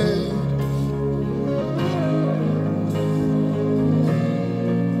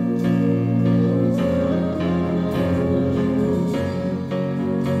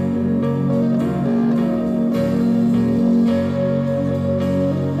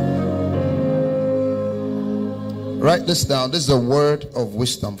 Write this down. This is a word of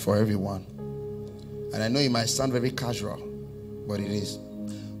wisdom for everyone. And I know it might sound very casual, but it is.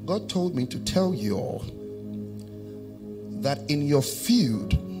 God told me to tell you all that in your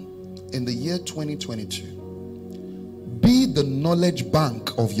field in the year 2022, be the knowledge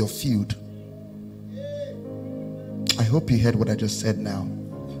bank of your field. I hope you heard what I just said now.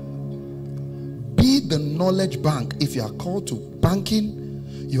 Be the knowledge bank. If you are called to banking,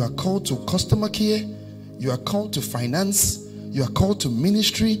 you are called to customer care, you are called to finance, you are called to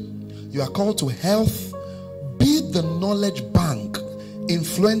ministry, you are called to health, be the knowledge bank.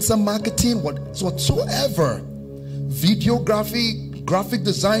 Influencer marketing, whatsoever, videography, graphic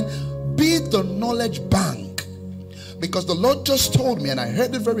design, be the knowledge bank. Because the Lord just told me, and I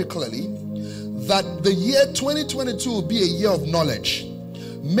heard it very clearly, that the year 2022 will be a year of knowledge.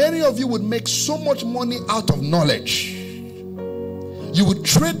 Many of you would make so much money out of knowledge. You would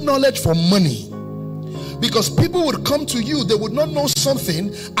trade knowledge for money. Because people would come to you, they would not know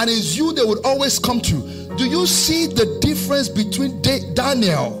something, and it's you they would always come to. Do you see the difference between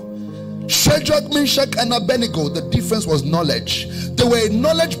Daniel, Shadrach, Meshach, and Abednego? The difference was knowledge. They were a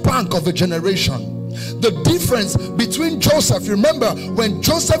knowledge bank of a generation. The difference between Joseph, remember when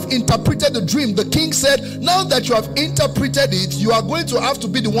Joseph interpreted the dream, the king said, now that you have interpreted it, you are going to have to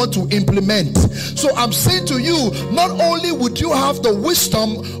be the one to implement. So I'm saying to you, not only would you have the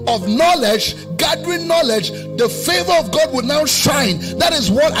wisdom of knowledge, gathering knowledge, the favor of God would now shine. That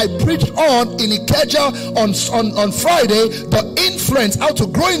is what I preached on in Ikeja on Friday, the influence, how to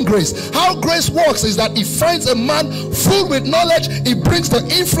grow in grace. How grace works is that it finds a man full with knowledge, it brings the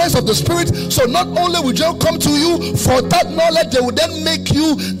influence of the Spirit. So not only will they come to you for that knowledge, they will then make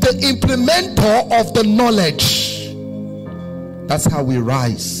you the implementer of the knowledge. That's how we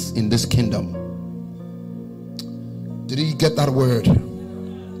rise in this kingdom. Did you get that word?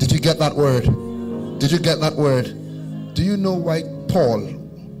 Did you get that word? Did you get that word? Do you know why Paul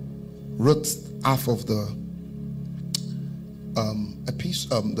wrote half of the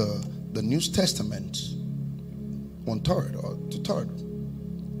the New Testament, 1/3 or 2/3?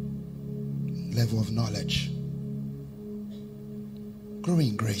 Level of knowledge,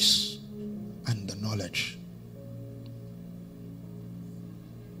 growing grace, and the knowledge.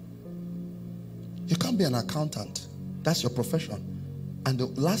 You can't be an accountant. That's your profession. And the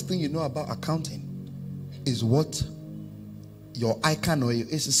last thing you know about accounting is what your ICANN or your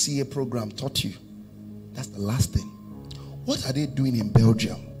ACCA program taught you. That's the last thing. What are they doing in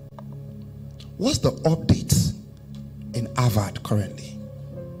Belgium? What's the update? in Harvard currently.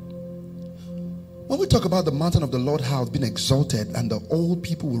 When we talk about the mountain of the Lord house being exalted and the old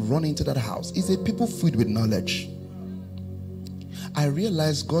people will run into that house, it's a people filled with knowledge. I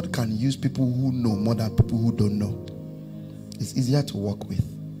realize God can use people who know more than people who don't know. It's easier to work with.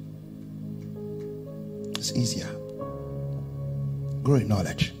 It's easier. Grow in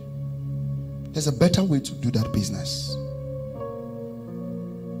knowledge. There's a better way to do that business.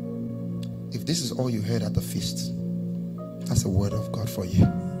 If this is all you heard at the feast, that's a word of God for you.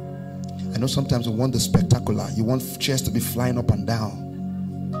 I know sometimes you want the spectacular. You want chairs to be flying up and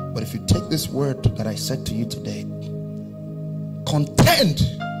down. But if you take this word that I said to you today, contend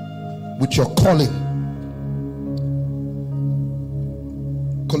with your calling.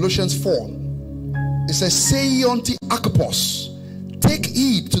 Colossians 4. It says, say ye unto Archippus, take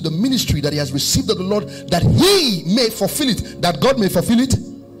heed to the ministry that he has received of the Lord, that he may fulfill it. That God may fulfill it.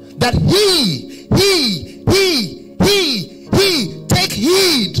 That he take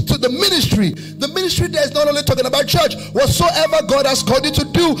heed to the ministry. The ministry there is not only talking about church. Whatsoever God has called you to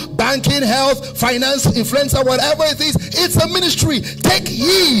do, banking, health, finance, influencer, whatever it is, it's a ministry. Take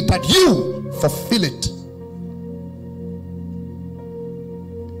heed that you fulfill it.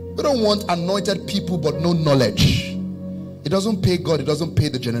 We don't want anointed people but no knowledge. It doesn't pay God, it doesn't pay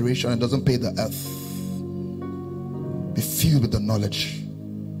the generation, it doesn't pay the earth. Be filled with the knowledge.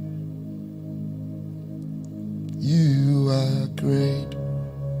 You are great.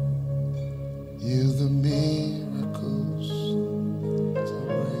 You the miracles. So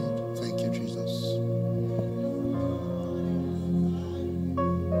great. Thank you, Jesus.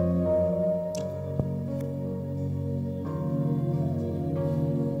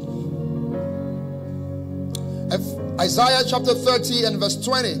 Isaiah chapter 30 and verse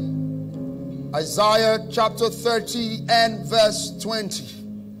 20. Isaiah chapter 30 and verse 20.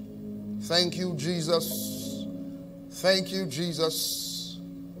 Thank you, Jesus. Thank you, Jesus.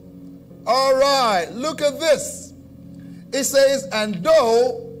 All right, look at this. It says, and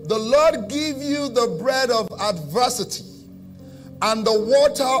though the Lord give you the bread of adversity and the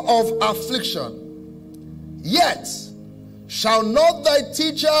water of affliction, yet shall not thy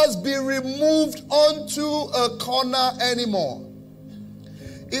teachers be removed unto a corner anymore.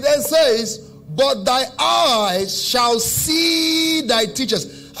 It then says, but thy eyes shall see thy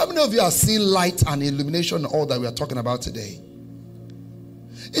teachers. How many of you have seen light and illumination and all that we are talking about today?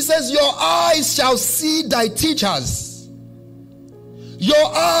 It says, your eyes shall see thy teachers.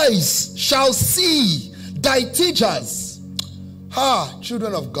 Your eyes shall see thy teachers.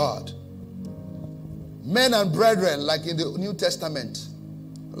 Children of God. Men and brethren, like in the New Testament,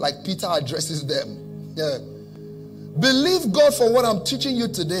 like Peter addresses them. Yeah. Believe God for what I'm teaching you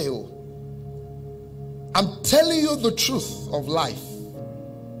today. I'm telling you the truth of life.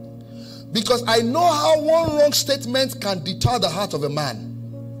 Because I know how one wrong statement can deter the heart of a man.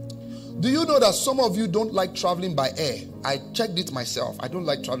 Do you know that some of you don't like traveling by air? I checked it myself. I don't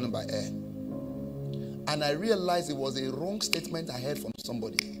like traveling by air. And I realized it was a wrong statement I heard from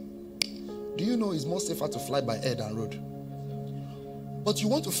somebody. Do you know it's more safer to fly by air than road? But you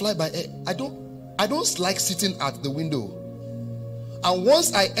want to fly by air. I don't like sitting at the window. And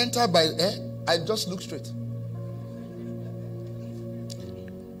once I enter by air, I just look straight.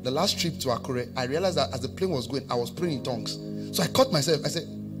 The last trip to Akure, I realized that as the plane was going, I was praying in tongues. So I caught myself. I said,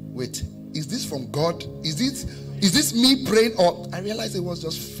 wait, is this from God? Is this me praying? Or I realized it was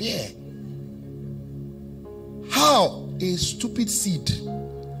just fear. How a stupid seed.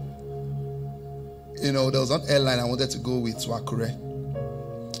 You know, there was an airline I wanted to go with to Akure.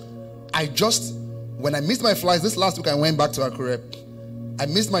 When I missed my flight, this last week I went back to Akure. I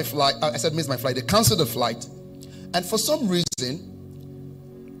missed my flight. I said missed my flight. They canceled the flight. And for some reason,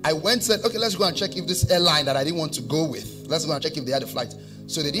 I went and said, okay, let's go and check if this airline that I didn't want to go with, let's go and check if they had a flight.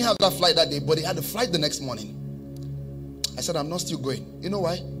 So they didn't have that flight that day, but they had a flight the next morning. I said, I'm not still going. You know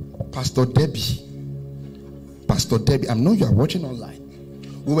why? Pastor Debbie, I know you are watching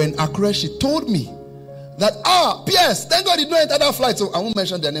online. We were in Accra. She told me that, P.S., thank God he didn't enter that flight. So I won't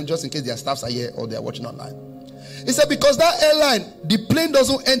mention their name just in case their staffs are here or they are watching online. He said, because that airline, the plane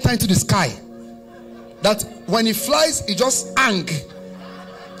doesn't enter into the sky. That when it flies, it just hang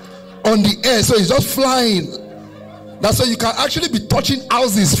on the air, so it's just flying. That's why you can actually be touching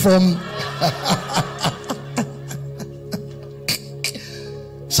houses from.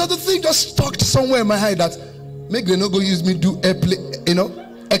 So the thing just stuck somewhere in my head that make they not go use me do airplane,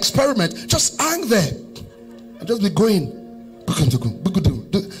 experiment. Just hang there and just be going.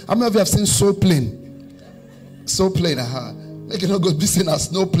 How many of you have seen Soul Plane? Soul Plane, make it not go be seen as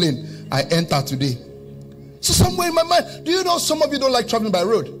Snow Plane. I enter today. So somewhere in my mind, do you know some of you don't like traveling by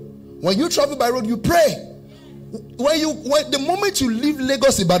road? When you travel by road, you pray. When the moment you leave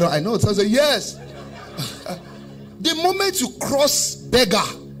Lagos Ibadan, I know it says yes. The moment you cross Beggar,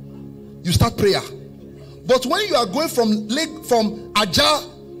 you start prayer. But when you are going from Aja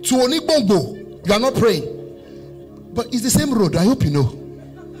to Onigbongbo, you are not praying. But it's the same road. I hope you know.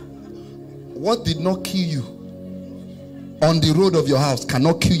 What did not kill you on the road of your house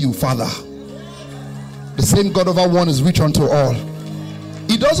cannot kill you, Father. The same God over one is rich unto all.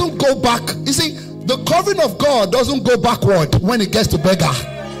 He doesn't go back. You see, the covering of God doesn't go backward when it gets to Beggar.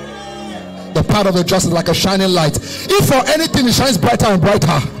 The path of the just is like a shining light. If for anything it shines brighter and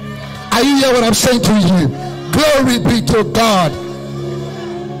brighter. Are you hear what I'm saying to you? Glory be to God.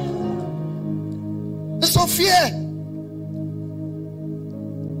 It's so fear.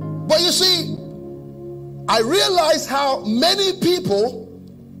 But you see, I realize how many people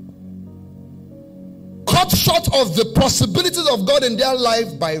cut short of the possibilities of God in their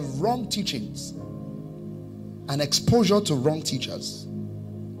life by wrong teachings and exposure to wrong teachers.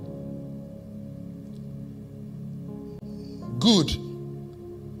 Good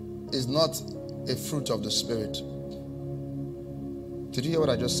is not a fruit of the Spirit. Did you hear what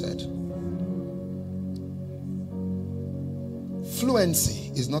I just said?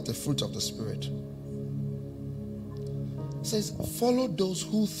 Fluency is not a fruit of the Spirit. It says, follow those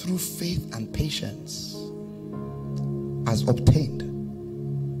who through faith and patience has obtained.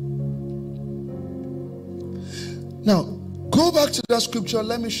 Now, go back to that scripture.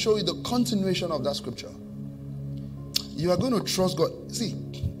 Let me show you the continuation of that scripture. You are going to trust God. See,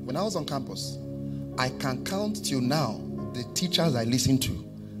 when I was on campus, I can count till now the teachers I listen to.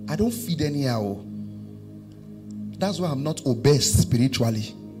 I don't feed anyhow. That's why I'm not obese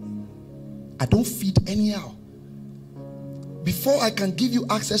spiritually. I don't feed anyhow. Before I can give you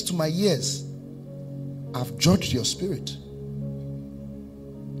access to my ears, I've judged your spirit.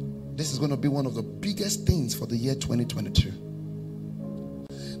 This is going to be one of the biggest things for the year 2022.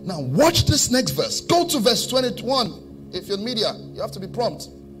 Now watch this next verse. Go to verse 21. If you're in media, you have to be prompt.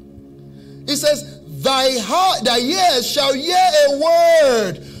 It says, thy ears shall hear a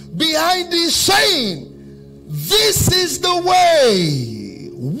word behind thee saying, this is the way,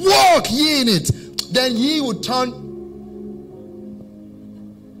 walk ye in it. Then ye will turn.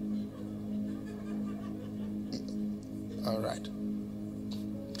 All right.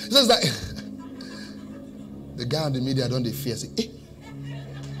 It says that the guy on the media don't they fear. Say,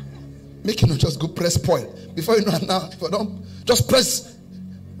 make him not just go press point. Before you know it now, don't just press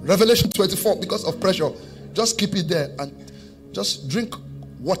Revelation 24 because of pressure. Just keep it there and just drink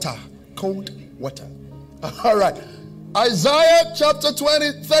water, cold water. All right. Isaiah chapter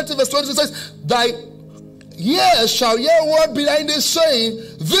 30 verse 20 says, thy ears shall hear a word behind thee saying,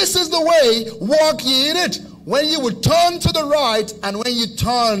 this is the way, walk ye in it. When you will turn to the right and when you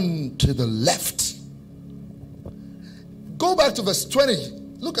turn to the left. Go back to verse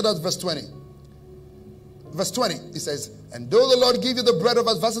 20. Look at that verse 20. Verse 20, it says, and though the Lord give you the bread of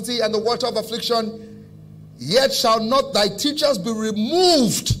adversity and the water of affliction, yet shall not thy teachers be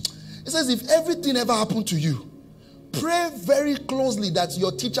removed. It says, if everything ever happened to you, pray very closely that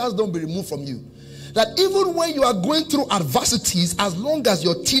your teachers don't be removed from you. That even when you are going through adversities, as long as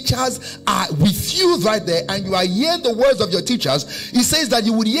your teachers are with you right there and you are hearing the words of your teachers, it says that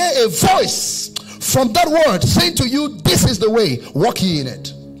you would hear a voice from that word saying to you, this is the way, walk ye in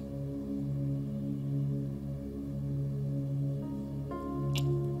it.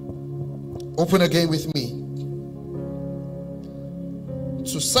 Open again with me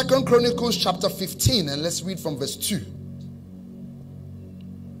to 2 Chronicles chapter 15, and let's read from verse 2.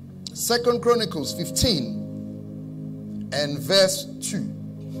 2 Chronicles 15 and verse 2.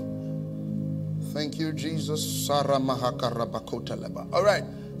 Thank you, Jesus. All right,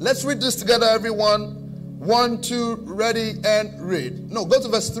 let's read this together, everyone. 1, 2, ready, and read. No, go to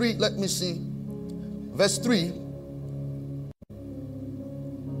verse 3. Let me see. Verse 3.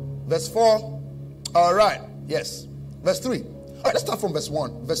 Verse 4. All right, yes. Verse 3. All right, let's start from verse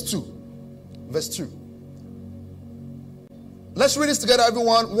 1. Verse 2. Verse 2. Let's read this together,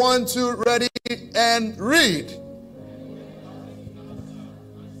 everyone. 1, 2, ready, and read.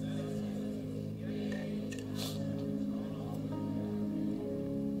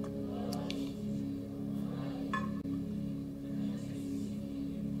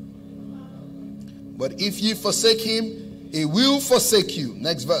 But if ye forsake him, he will forsake you.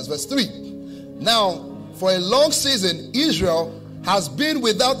 Next verse, verse 3. Now, for a long season, Israel has been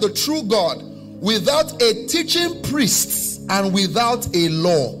without the true God, without a teaching priest, and without a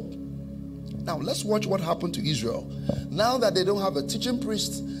law. Now, let's watch what happened to Israel. Now that they don't have a teaching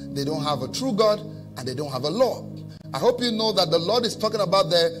priest, they don't have a true God, and they don't have a law. I hope you know that the Lord is talking about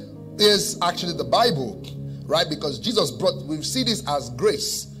there is actually the Bible. right? Because Jesus we see this as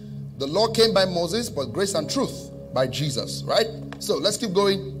grace. The law came by Moses, but grace and truth by Jesus, right? So let's keep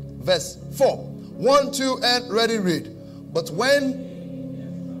going. Verse 4. 1, 2, and ready, read. But when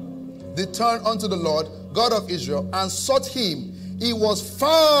they turned unto the Lord, God of Israel, and sought him, he was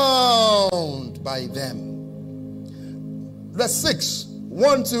found by them. Verse 6.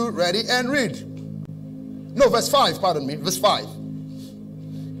 1, 2, ready, and read. No, verse 5, pardon me. Verse 5.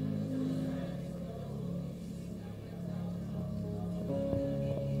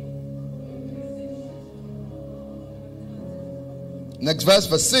 Next verse,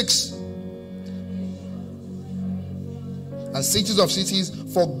 verse 6. And cities of cities,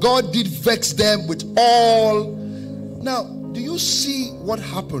 for God did vex them with all. Now, do you see what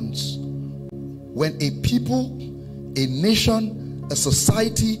happens when a people, a nation, a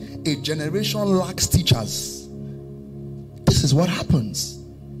society, a generation lacks teachers? This is what happens.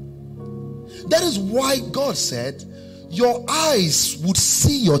 That is why God said, your eyes would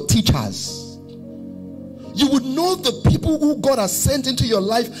see your teachers. You would know the people who God has sent into your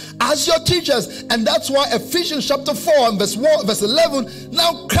life as your teachers. And that's why Ephesians chapter 4 and verse 11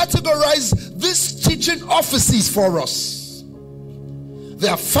 now categorize these teaching offices for us.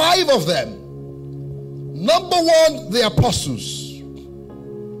 There are 5 of them. Number 1, the apostles.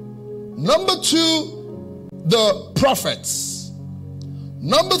 Number 2, the prophets.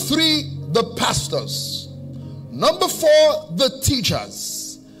 Number 3, the pastors. Number 4, the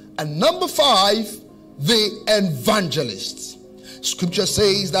teachers. And number 5, the evangelists. Scripture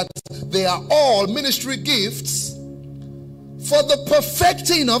says that they are all ministry gifts for the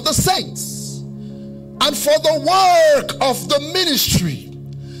perfecting of the saints and for the work of the ministry,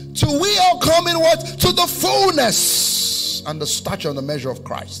 till we all come in what? To the fullness and the stature and the measure of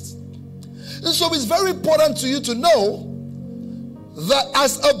Christ. And so it's very important to you to know that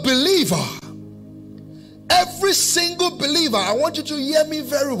as a believer, every single believer, I want you to hear me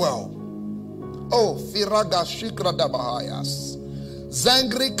very well. Oh, Firaga Shikrada Bahayas.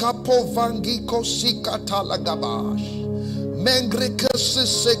 Zangri Kapo Vangiko Sikatalagabash. Mengrika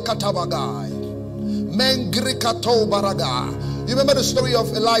Sisse Katabagai. Mengrikato Baraga. You remember the story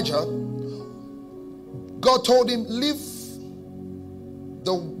of Elijah? God told him, leave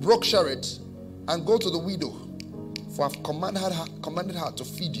the rock chariot and go to the widow, for I've commanded her to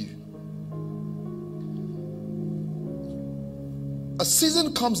feed you. A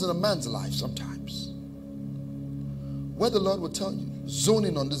season comes in a man's life sometimes where the Lord will tell you, zone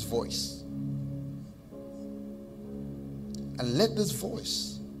in on this voice and let this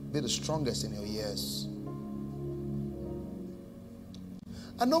voice be the strongest in your ears.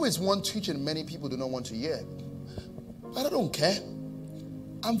 I know it's one teaching many people do not want to hear, but I don't care.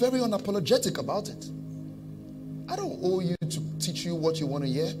 I'm very unapologetic about it. I don't owe you to teach you what you want to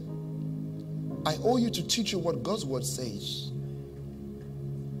hear. I owe you to teach you what God's word says.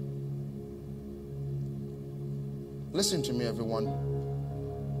 Listen to me, everyone.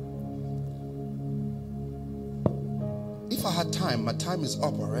 If I had time, my time is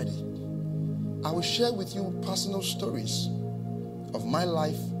up already. I will share with you personal stories of my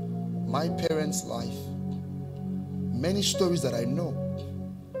life, my parents' life, many stories that I know.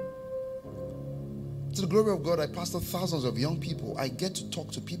 To the glory of God, I pastor thousands of young people. I get to talk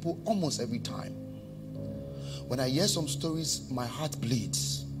to people almost every time. When I hear some stories, my heart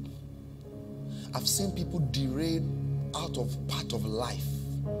bleeds. I've seen people derail out of part of life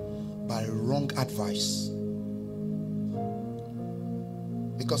by wrong advice.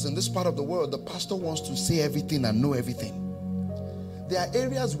 Because in this part of the world, the pastor wants to say everything and know everything. There are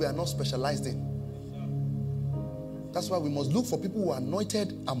areas we are not specialized in. That's why we must look for people who are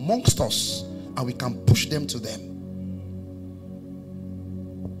anointed amongst us, and we can push them to them.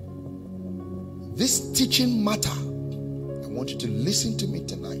 This teaching matter, I want you to listen to me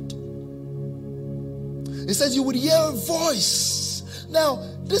tonight. It says you would hear a voice. Now,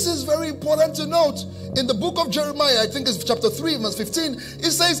 this is very important to note. In the book of Jeremiah, I think it's chapter 3, verse 15,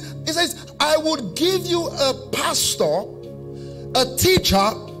 it says, I would give you a pastor, a teacher,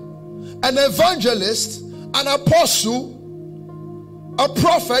 an evangelist, an apostle, a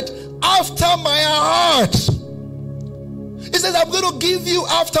prophet after my heart. It says, I'm going to give you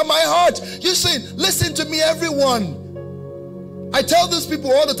after my heart. You see, listen to me, everyone. I tell these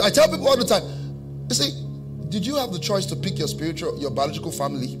people all the time. I tell people all the time. You see, did you have the choice to pick your biological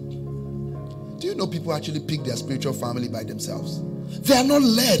family? Do you know people actually pick their spiritual family by themselves? They are not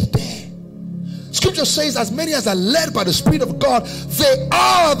led there. Scripture says, as many as are led by the Spirit of God, they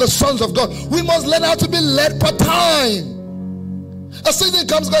are the sons of God. We must learn how to be led per time. A season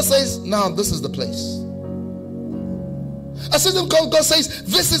comes, God says, now this is the place. A season called God says,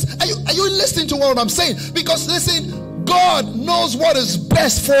 this is, are you listening to what I'm saying? Because listen, God knows what is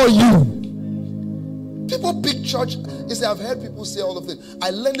best for you. People pick church. You see, I've heard people say all of this. I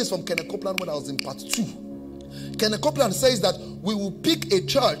learned this from Kenneth Copeland when I was in part 2. Kenneth Copeland says that we will pick a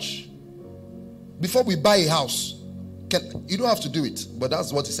church before we buy a house. You don't have to do it, but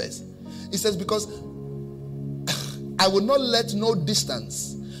that's what he says. He says, because I will not let no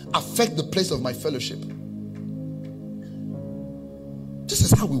distance affect the place of my fellowship. This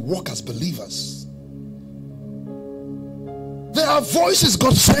is how we walk as believers. There are voices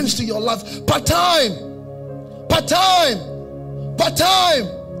God sends to your life. Part time.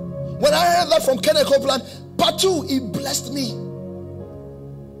 When I heard that from Kenneth Copeland, part 2, he blessed me.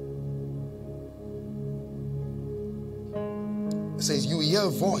 It says, you hear a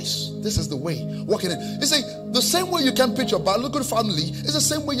voice. This is the way. Walk in it. It says, the same way you can pitch your biological family is the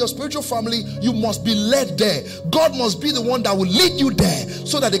same way your spiritual family, you must be led there. God must be the one that will lead you there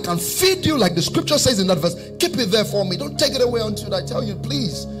so that they can feed you, like the scripture says in that verse. Keep it there for me. Don't take it away until I tell you,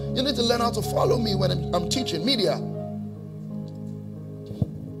 please. You need to learn how to follow me when I'm teaching media.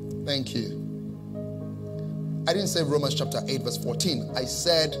 Thank you. I didn't say Romans chapter 8 verse 14. I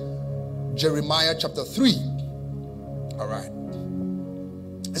said Jeremiah chapter 3. All right.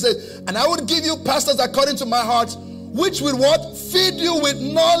 It says, and I would give you pastors according to my heart, which will what? Feed you with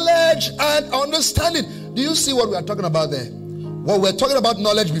knowledge and understanding. Do you see what we are talking about there? Well, we're talking about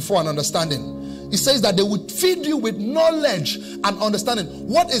knowledge before and understanding. It says that they would feed you with knowledge and understanding.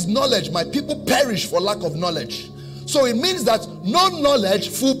 What is knowledge? My people perish for lack of knowledge. So it means that no knowledge,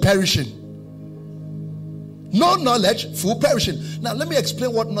 full perishing. No knowledge, full perishing. Now let me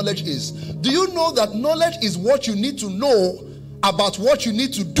explain what knowledge is. Do you know that knowledge is what you need to know about what you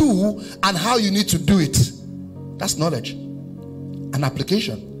need to do and how you need to do it? That's knowledge. An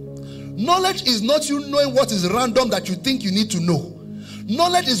application. Knowledge is not you knowing what is random that you think you need to know.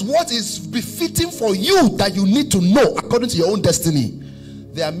 Knowledge is what is befitting for you that you need to know according to your own destiny.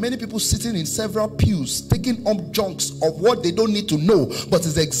 There are many people sitting in several pews taking up chunks of what they don't need to know, but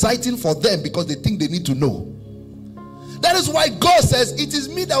it's exciting for them because they think they need to know. That is why God says, it is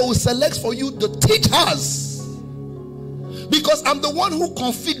me that will select for you the teachers. Because I'm the one who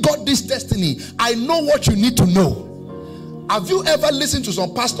configured this destiny. I know what you need to know. Have you ever listened to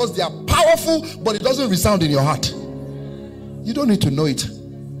some pastors? They are powerful, but it doesn't resound in your heart. You don't need to know it.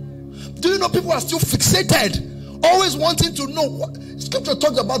 Do you know people are still fixated, always wanting to know what scripture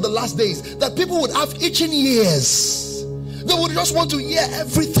talks about the last days, that people would have itching ears. They would just want to hear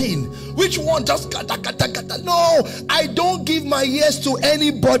everything. Which one? Just gata, gata, gata. No, I don't give my ears to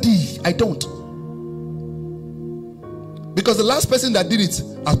anybody. I don't. Because the last person that did it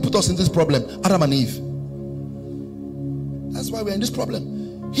has put us in this problem. Adam and Eve. That's why we're in this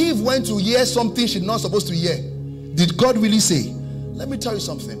problem. Eve went to hear something she's not supposed to hear. Did God really say? Let me tell you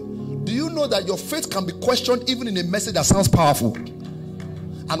something. Do you know that your faith can be questioned even in a message that sounds powerful?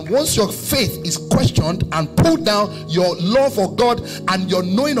 And once your faith is questioned and pulled down, your love for God and your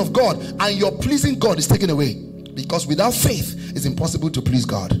knowing of God and your pleasing God is taken away. Because without faith, it's impossible to please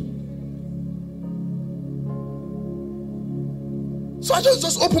God. So I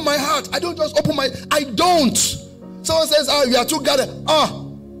just open my heart. I don't. Someone says, oh, you are too gathered.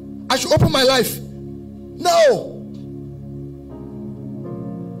 I should open my life. No.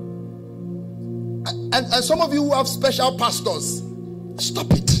 And some of you who have special pastors,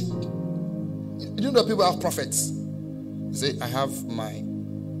 stop it. You know that people have prophets. You say, I have my.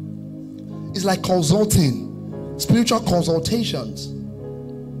 It's like consulting, spiritual consultations.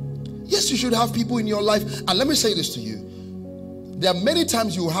 Yes, you should have people in your life. And let me say this to you. There are many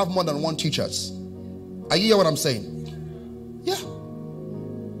times you will have more than one teachers. Are you hear what I'm saying? Yeah.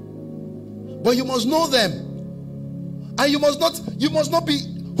 But you must know them. And you must not be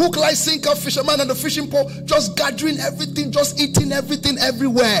hook, line, sinker, fisherman and the fishing pole, just gathering everything, just eating everything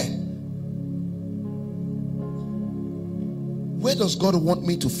everywhere. Where does God want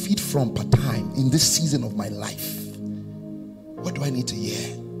me to feed from part time in this season of my life? What do I need to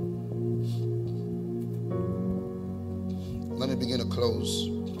hear? Let me begin to close.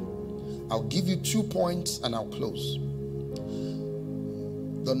 I'll give you 2 points and I'll close.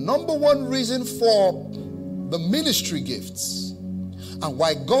 The number one reason for the ministry gifts and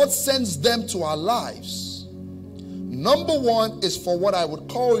why God sends them to our lives, number one is for what I would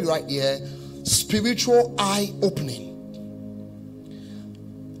call right here spiritual eye opening.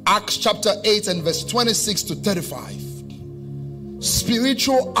 Acts chapter 8 and verse 26 to 35.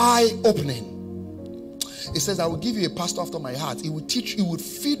 Spiritual eye opening. It says, I will give you a pastor after my heart. He will teach you, he will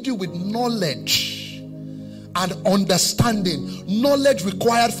feed you with knowledge and understanding. Knowledge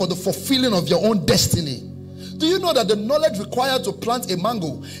required for the fulfilling of your own destiny. Do you know that the knowledge required to plant a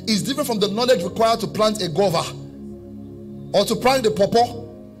mango is different from the knowledge required to plant a guava or to plant a pawpaw?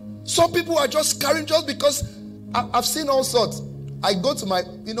 Some people are just carrying just because I've seen all sorts. I go to my,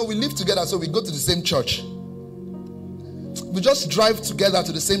 we live together, so we go to the same church. We just drive together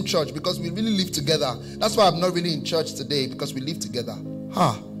to the same church because we really live together. That's why I'm not really in church today, because we live together.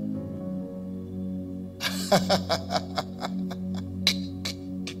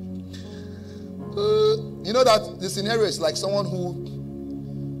 You know that the scenario is like someone who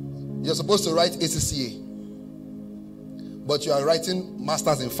you're supposed to write ACCA, but you are writing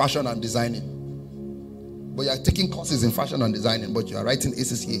masters in fashion and designing. But you are taking courses in fashion and designing, but you are writing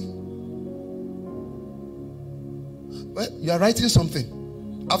ACCA. Well, you are writing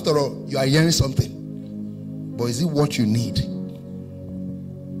something. After all, you are hearing something. But is it what you need?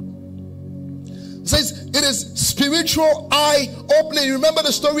 It says it is spiritual eye opening. You remember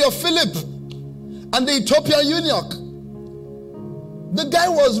the story of Philip and the Ethiopian eunuch. The guy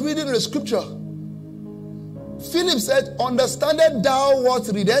was reading the scripture. Philip said, "Understandest thou what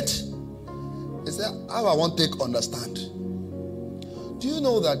readeth?" He said, "How I won't take understand." Do you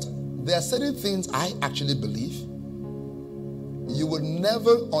know that there are certain things I actually believe you will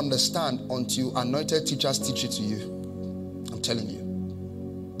never understand until anointed teachers teach it to you? I'm telling you.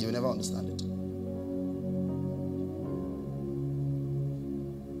 You will never understand it.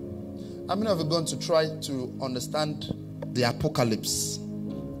 How many of you are going to try to understand the apocalypse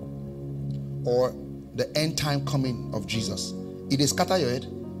or the end time coming of Jesus? It is scatter your head.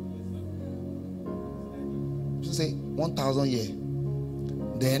 You say 1,000 years.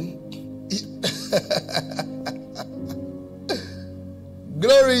 Then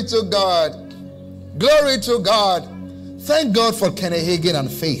glory to God. Glory to God. Thank God for Kenneth Hagin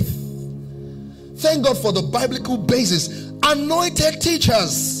and faith. Thank God for the biblical basis. Anointed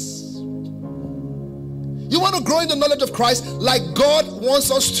teachers. You want to grow in the knowledge of Christ like God wants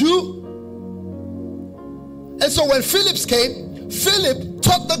us to? And so when Philip came, Philip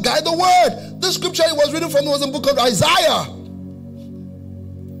taught the guy the word. The scripture he was reading from was in the book of Isaiah.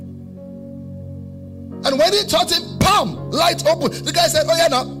 And when he taught him, bam, light open. The guy said, "Oh yeah,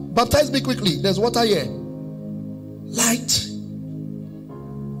 now baptize me quickly. There's water here." Light.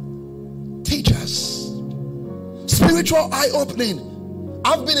 Teachers. Spiritual eye opening.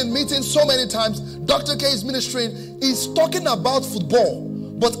 I've been in meetings so many times. Dr. K is ministering. He's talking about football,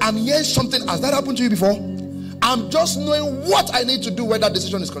 but I'm hearing something. Has that happened to you before? I'm just knowing what I need to do where that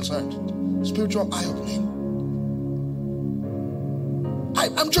decision is concerned. Spiritual eye opening.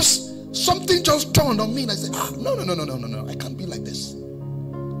 I'm just, something just dawned on me and I said, no, I can't be like this.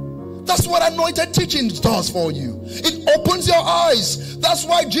 That's what anointed teaching does for you. It opens your eyes. That's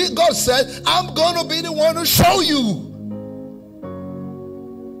why God said, "I'm going to be the one to show you."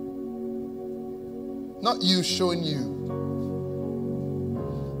 Not you showing you.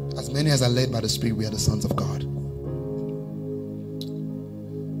 As many as are led by the Spirit, we are the sons of God.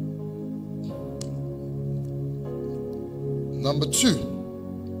 Number 2,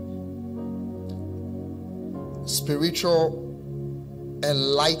 spiritual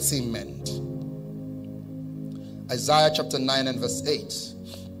enlightenment. Isaiah chapter 9 and verse 8.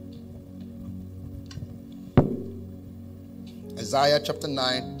 Isaiah chapter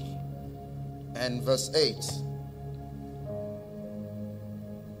 9 and verse 8.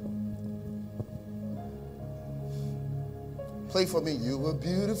 Play for me. You were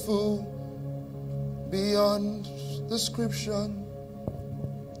beautiful beyond description.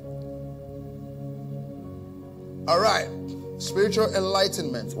 All right. Spiritual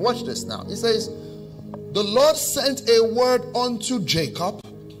enlightenment. Watch this now. He says, "The Lord sent a word unto Jacob,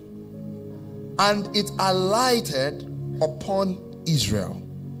 and it alighted upon Israel."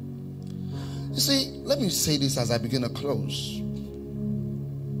 You see, let me say this as I begin to close.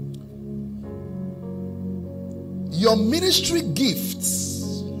 Your ministry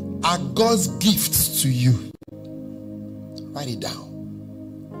gifts are God's gifts to you. Write it down.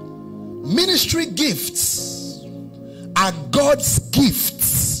 Ministry gifts are God's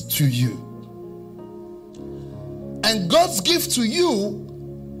gifts to you. And God's gift to you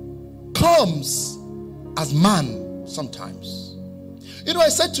comes as man sometimes. You know, I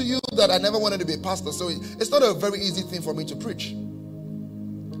said to you that I never wanted to be a pastor, so it's not a very easy thing for me to preach.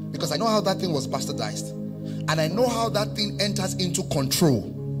 Because I know how that thing was bastardized. And I know how that thing enters into control.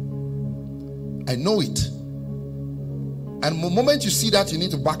 I know it. And the moment you see that, you need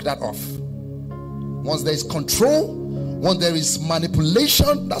to back that off. Once there is control, once there is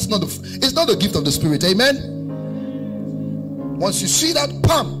manipulation, it's not the gift of the Spirit. Amen? Once you see that,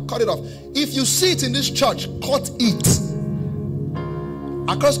 cut it off. If you see it in this church, cut it.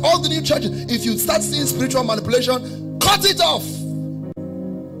 Across all the new churches, if you start seeing spiritual manipulation, cut it off.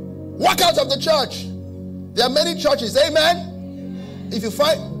 Walk out of the church. There are many churches, amen? If you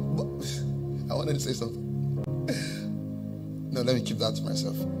find, I wanted to say something. No, let me keep that to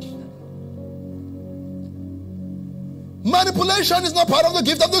myself. Manipulation is not part of the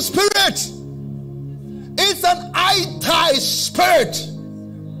gift of the Spirit. It's an eye-tie spirit.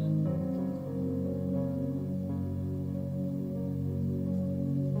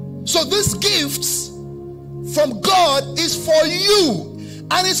 So these gifts from God is for you.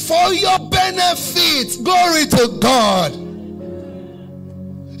 And it's for your benefit. Glory to God.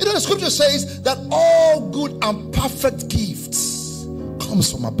 You know, the scripture says that all good and perfect gifts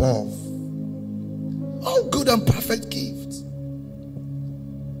comes from above. All good and perfect gifts.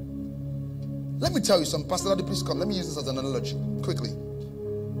 Let me tell you something. Pastor Daddy, please come. Let me use this as an analogy quickly.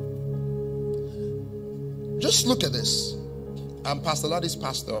 Just look at this. I'm Pastor Daddy's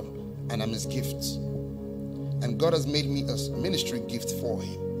pastor and I'm his gift. And God has made me a ministry gift for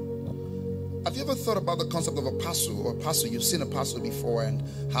him. Have you ever thought about the concept of a parcel or a parcel? You've seen a parcel before, and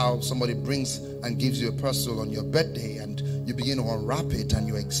how somebody brings and gives you a parcel on your birthday, and you begin to unwrap it and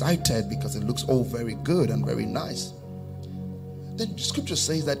you're excited because it looks all very good and very nice. Then the scripture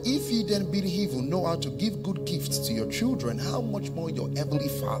says that if ye then being evil know how to give good gifts to your children, how much more your heavenly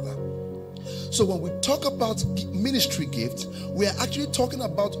Father. So when we talk about ministry gifts, we are actually talking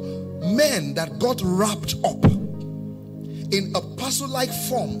about men that got wrapped up in a parcel-like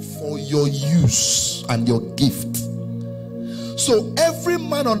form for your use and your gift. So every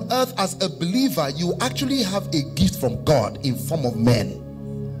man on earth, as a believer, you actually have a gift from God in form of men.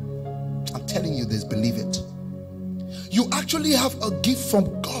 I'm telling you this, believe it. You actually have a gift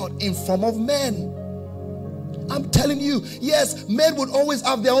from God in form of men. I'm telling you, yes, men would always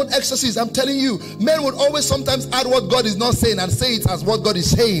have their own excesses. I'm telling you, men would always sometimes add what God is not saying and say it as what God is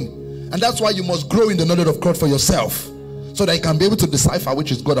saying. And that's why you must grow in the knowledge of God for yourself, so that you can be able to decipher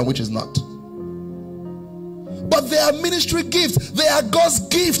which is God and which is not. But they are ministry gifts. They are God's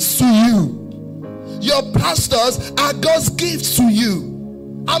gifts to you. Your pastors are God's gifts to you.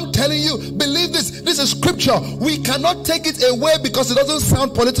 I'm telling you, believe this. This is scripture. We cannot take it away because it doesn't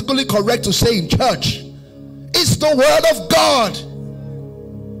sound politically correct to say in church. It's the word of God.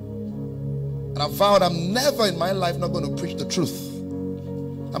 And I vowed I'm never in my life not going to preach the truth.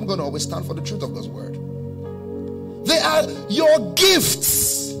 I'm going to always stand for the truth of God's word. They are your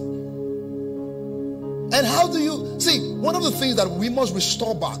gifts. And how do you see? One of the things that we must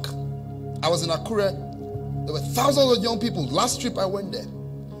restore back. I was in Akure. There were thousands of young people. Last trip I went there.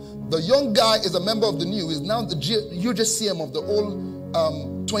 The young guy is a member of the new. He's now the UJCM of the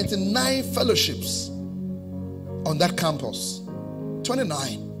old 29 fellowships on that campus.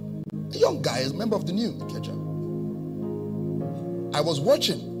 29. A young guy is a member of the new. I was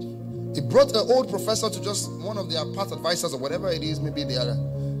watching. He brought an old professor to just one of their past advisors or whatever it is, maybe they are,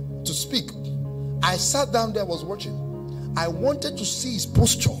 to speak. I sat down there, was watching. I wanted to see his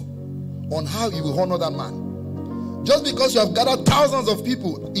posture on how he will honor that man. Just because you have gathered thousands of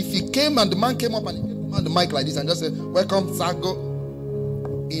people, if he came and the man came up and he gave the man the mic like this and just said, "Welcome, Sango,"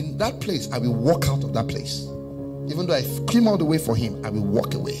 in that place, I will walk out of that place. Even though I came all the way for him, I will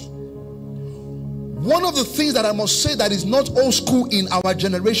walk away. One of the things that I must say that is not old school in our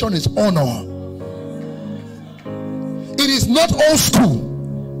generation is honor. It is not old school.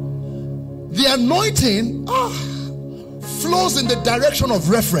 The anointing flows in the direction of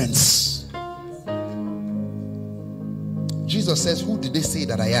reference. Jesus says, "Who did they say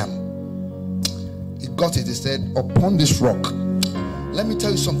that I am?" He got it. He said, "Upon this rock." Let me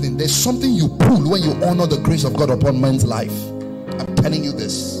tell you something. There's something you pull when you honor the grace of God upon man's life. I'm telling you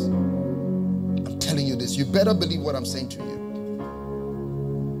this. I'm telling you this. You better believe what I'm saying to you.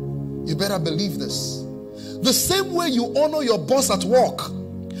 You better believe this. The same way you honor your boss at work,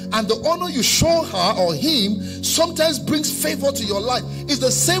 and the honor you show her or him sometimes brings favor to your life, is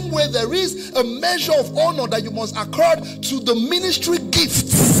the same way there is a measure of honor that you must accord to the ministry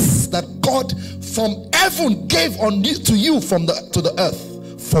gifts that God from heaven gave to you to the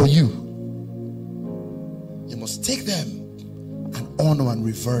earth for you. You must take them and honor and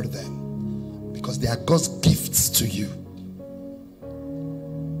revere them, because they are God's gifts to you.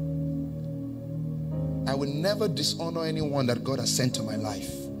 I will never dishonor anyone that God has sent to my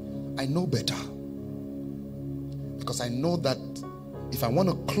life. I know better, because I know that if I want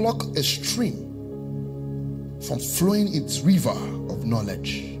to clock a stream from flowing its river of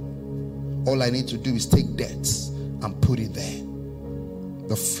knowledge, all I need to do is take debts and put it there.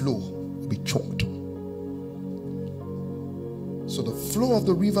 The flow will be choked. So the flow of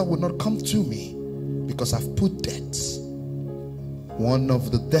the river will not come to me, because I've put debts. One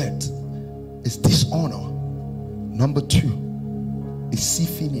of the debt is dishonor. Number 2 is see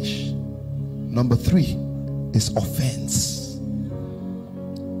finish. Number 3 is offense.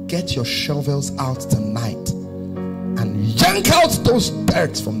 Get your shovels out tonight and yank out those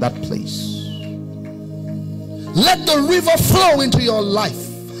debts from that place. Let the river flow into your life.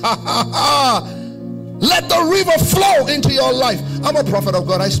 Let the river flow into your life. I'm a prophet of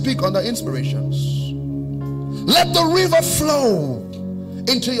God. I speak under inspirations. Let the river flow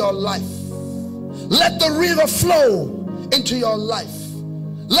into your life. Let the river flow into your life.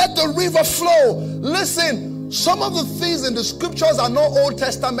 Let the river flow. Listen, some of the things in the scriptures are not Old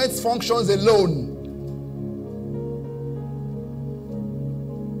Testament functions alone.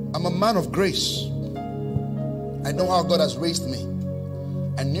 I'm a man of grace. I know how God has raised me.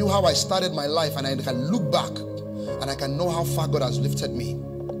 I knew how I started my life, and I can look back and I can know how far God has lifted me.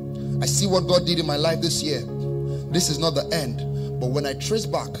 I see what God did in my life this year. This is not the end, but when I trace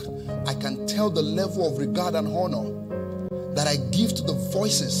back, I can tell the level of regard and honor that I give to the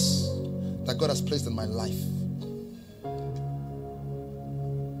voices that God has placed in my life.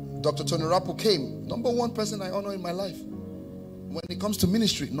 Dr. Tony Rapu came, number 1 person I honor in my life. When it comes to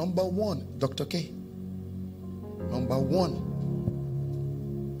ministry, number 1, Dr. K. Number 1.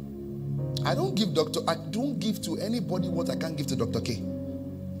 I don't give to anybody what I can't give to Dr. K.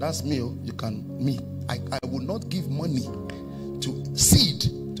 That's me. You can me. I will not give money to seed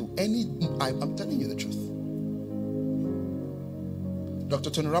to any. I'm telling you the truth. Dr.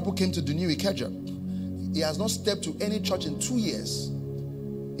 Tony Rapu came to the New Ikeja. He has not stepped to any church in 2 years.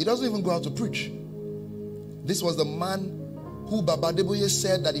 He doesn't even go out to preach. This was the man who Baba Deboye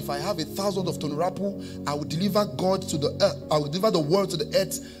said that if I have 1,000 of Tony Rapu, I will deliver God to the earth. I will deliver the world to the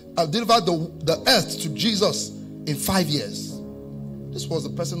earth. I'll deliver the earth to Jesus in 5 years. This was the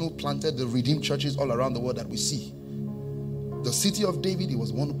person who planted the redeemed churches all around the world that we see. The city of David, he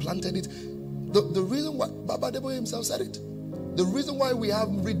was the one who planted it. The reason why, Baba Deboye himself said it, the reason why we have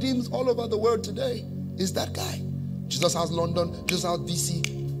redeemed all over the world today is that guy. Jesus House London, Jesus House DC.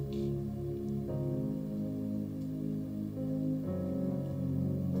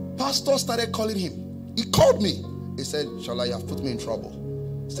 Pastor started calling him. He called me. He said, Shala, you have put me in trouble.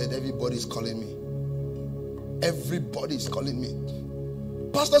 He said, everybody's calling me. Everybody's calling me.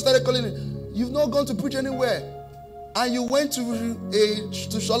 Pastor started calling him. You've not gone to preach anywhere. And you went to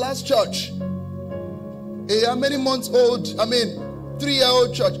Shala's church. A many months old,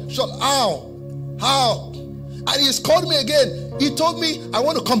 3-year-old church. How? And he's called me again. He told me, I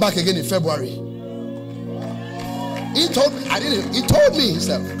want to come back again in February. He told me, he told me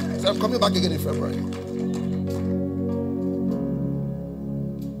himself. He said, I'm coming back again in February.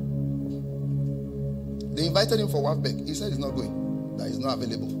 They invited him for WAFBEC. He said he's not going. That he's not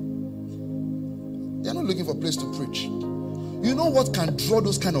available. They're not looking for a place to preach. You know what can draw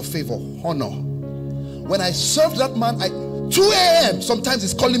those kind of favor? Honor. When I served that man, 2 a.m. sometimes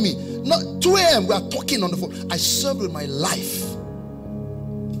he's calling me. Not 2 a.m. we are talking on the phone. I served with my life.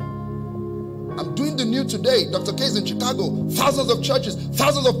 I'm doing the new today. Dr. K is in Chicago. Thousands of churches,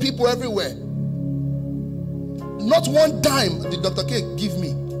 thousands of people everywhere. Not one dime did Dr. K give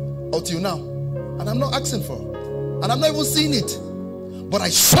me until now. And I'm not asking for it. And I'm not even seeing it. But I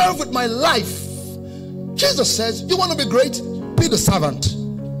serve with my life. Jesus says, you want to be great? Be the servant.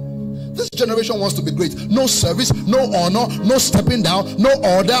 This generation wants to be great. No service, no honor, no stepping down, no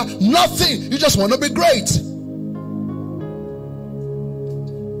order, nothing. You just want to be great.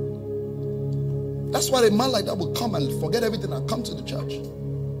 That's why a man like that will come and forget everything and come to the church.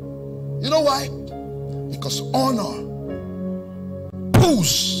 You know why? Because honor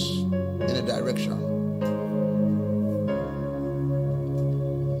pulls in a direction.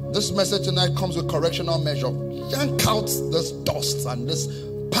 This message tonight comes with correctional measure. Yank out this dust and this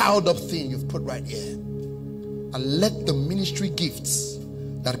piled up thing you've put right here, and let the ministry gifts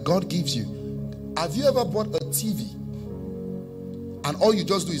that God gives you. Have you ever bought a TV and all you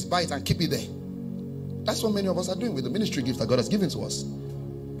just do is buy it and keep it there? That's what many of us are doing with the ministry gift that God has given to us.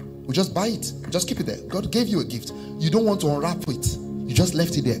 We just buy it, just keep it there. God gave you a gift. You don't want to unwrap it. You just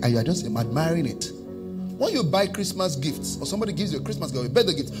left it there and you are just admiring it. When you buy Christmas gifts, or somebody gives you a Christmas gift, a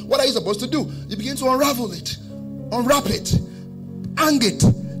birthday gift, what are you supposed to do? You begin to unravel it, unwrap it, hang it,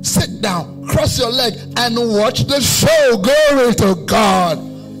 sit down, cross your leg, and watch the show. Glory to God.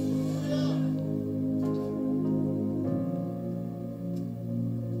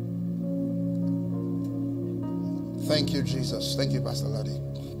 Thank you, Jesus. Thank you, Pastor Ladi.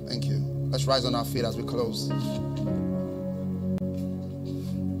 Thank you. Let's rise on our feet as we close.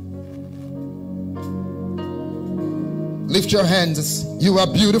 Lift your hands. You are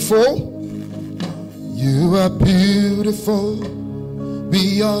beautiful. You are beautiful.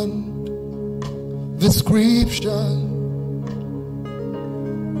 beyond description,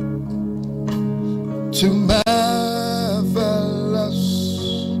 too marvelous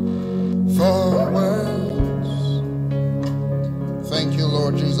for words. Thank you,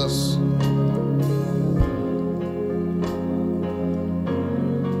 Lord Jesus.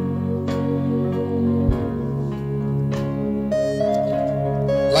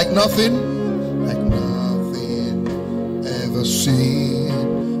 Like nothing ever seen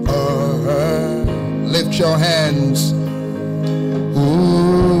or heard. Lift your hands.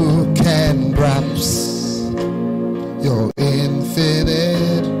 Who can grasp your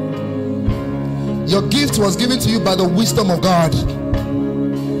infinite? Your gift was given to you by the wisdom of God,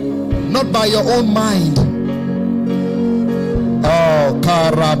 not by your own mind. Oh,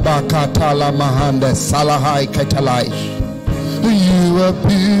 Karabakatala Mahande Salahai Katalaish. You are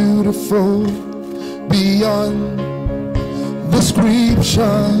beautiful beyond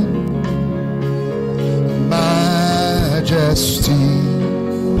description, majesty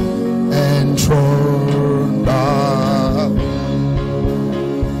enthroned.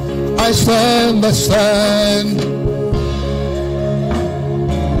 I stand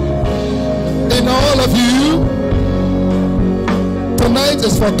in all of you. Tonight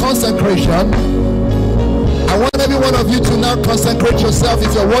is for consecration. I want every one of you to now consecrate yourself.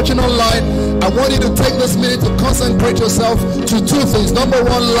 If you're watching online, I want you to take this minute to consecrate yourself to two things. Number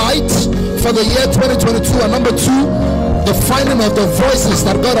one, light for the year 2022. And number two, the finding of the voices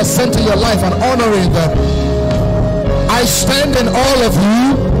that God has sent to your life and honoring them. I stand in all of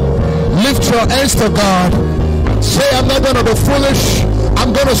you. Lift your hands to God. Say, I'm not going to be foolish.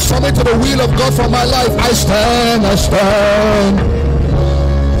 I'm going to submit to the will of God for my life. I stand.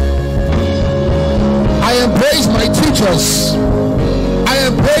 I embrace my teachers. I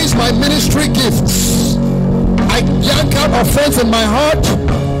embrace my ministry gifts. I yank out offense in my heart,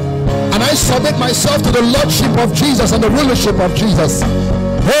 and I submit myself to the lordship of Jesus and the rulership of Jesus.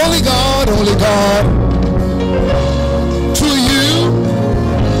 Holy God, to you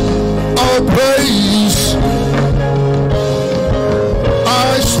all praise.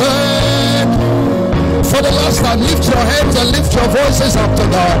 I stand. For the last time, lift your hands and lift your voices up to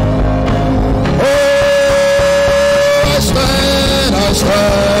God. Oh, I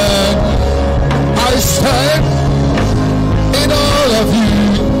stand in all of you.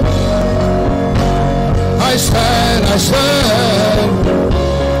 I stand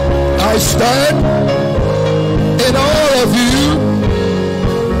in all of you.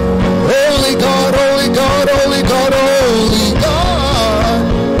 Holy God,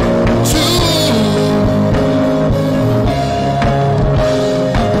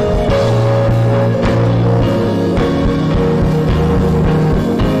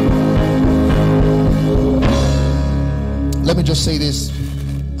 Let me just say this.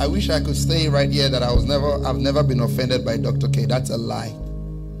 I wish I could stay right here that I've never been offended by Dr. K. That's a lie.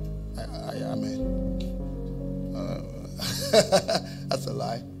 Amen. That's a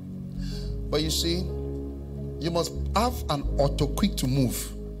lie. But you see, you must have an auto quick to move.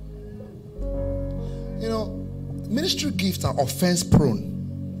 You know, ministry gifts are offense prone.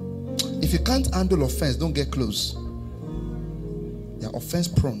 If you can't handle offense, don't get close. They're offense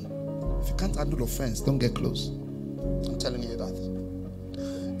prone. If you can't handle offense, don't get close. I'm telling you that.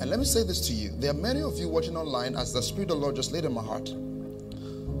 And let me say this to you. There are many of you watching online, as the Spirit of the Lord just laid in my heart.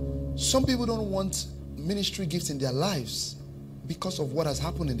 Some people don't want ministry gifts in their lives because of what has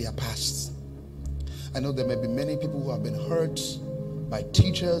happened in their past. I know there may be many people who have been hurt by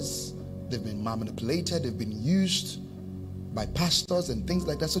teachers. They've been manipulated. They've been used by pastors and things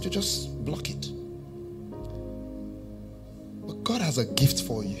like that. So you just block it. But God has a gift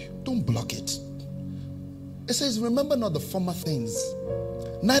for you. Don't block it. It says, remember not the former things,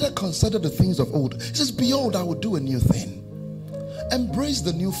 neither consider the things of old. It says, behold, I will do a new thing. Embrace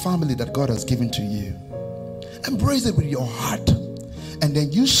the new family that God has given to you. Embrace it with your heart. And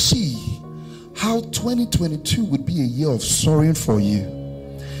then you see how 2022 would be a year of soaring for you.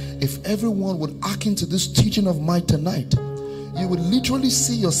 If everyone would hearken to this teaching of mine tonight, you would literally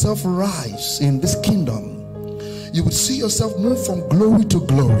see yourself rise in this kingdom. You would see yourself move from glory to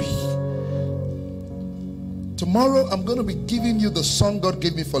glory. Tomorrow, I'm going to be giving you the song God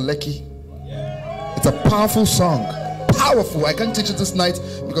gave me for Lekki. It's a powerful song. Powerful. I can't teach it this night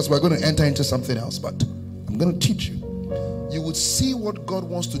because we're going to enter into something else, but I'm going to teach you. You would see what God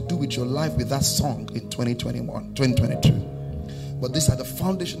wants to do with your life with that song in 2022. But these are the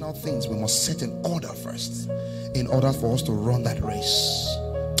foundational things we must set in order first in order for us to run that race.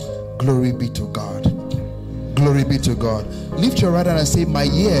 Glory be to God. Glory be to God. Lift your right hand and say, my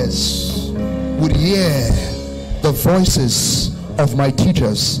ears would hear the voices of my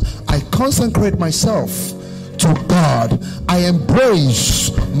teachers. I consecrate myself to God. I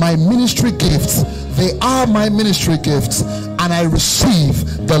embrace my ministry gifts. They are my ministry gifts, and I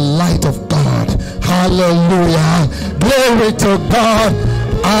receive the light of God. Hallelujah. Glory to God.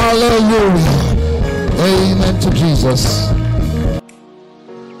 Hallelujah. Amen to Jesus.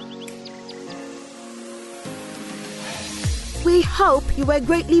 We hope you were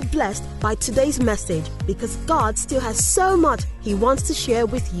greatly blessed by today's message, because God still has so much He wants to share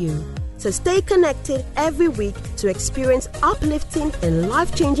with you. So stay connected every week to experience uplifting and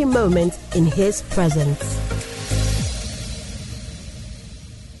life-changing moments in His presence.